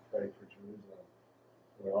Bible says pray for Jerusalem,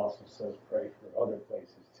 but it also says pray for other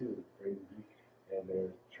places too, and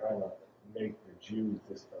they're trying to make the Jews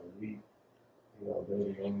this elite, they're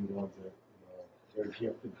the only ones that, they're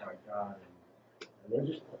gifted by God, and they're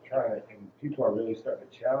just trying to, and people are really starting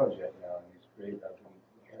to challenge that now, and it's great. I've been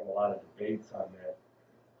hearing a lot of debates on that,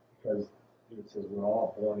 because it says we're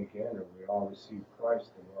all born again, or we all receive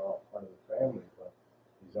Christ, and we're all part of the family. But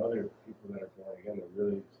these other people that are born again, they're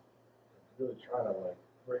really trying to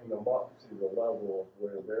bring them up to the level of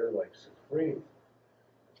where they're supreme.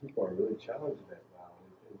 People are really challenging that now.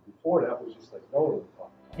 And before that was just no one was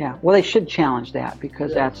talking. Yeah, well, they should challenge that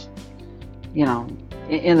because that's,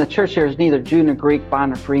 in the church there's neither Jew nor Greek,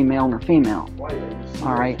 bond nor free, male nor female.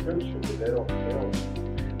 All right. They don't.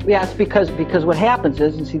 Yeah, it's because what happens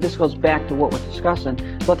is, and see, this goes back to what we're discussing,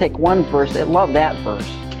 they'll take one verse, they love that verse,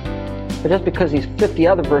 but just because these 50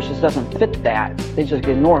 other verses doesn't fit that, they just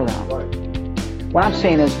ignore them. Right. What I'm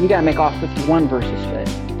saying is, you got to make all 51 verses fit,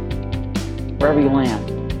 wherever you land.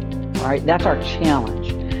 All right, that's our challenge.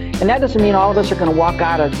 And that doesn't mean all of us are going to walk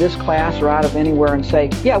out of this class or out of anywhere and say,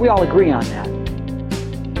 yeah, we all agree on that.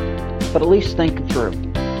 But at least think it through.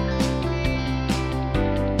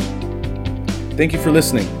 Thank you for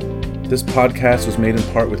listening. This podcast was made in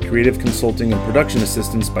part with creative consulting and production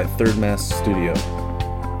assistance by Third Mass Studio.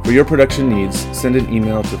 For your production needs, send an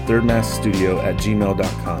email to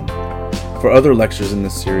thirdmassstudio@gmail.com. For other lectures in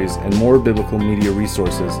this series and more biblical media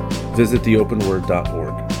resources, visit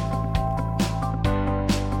theopenword.org.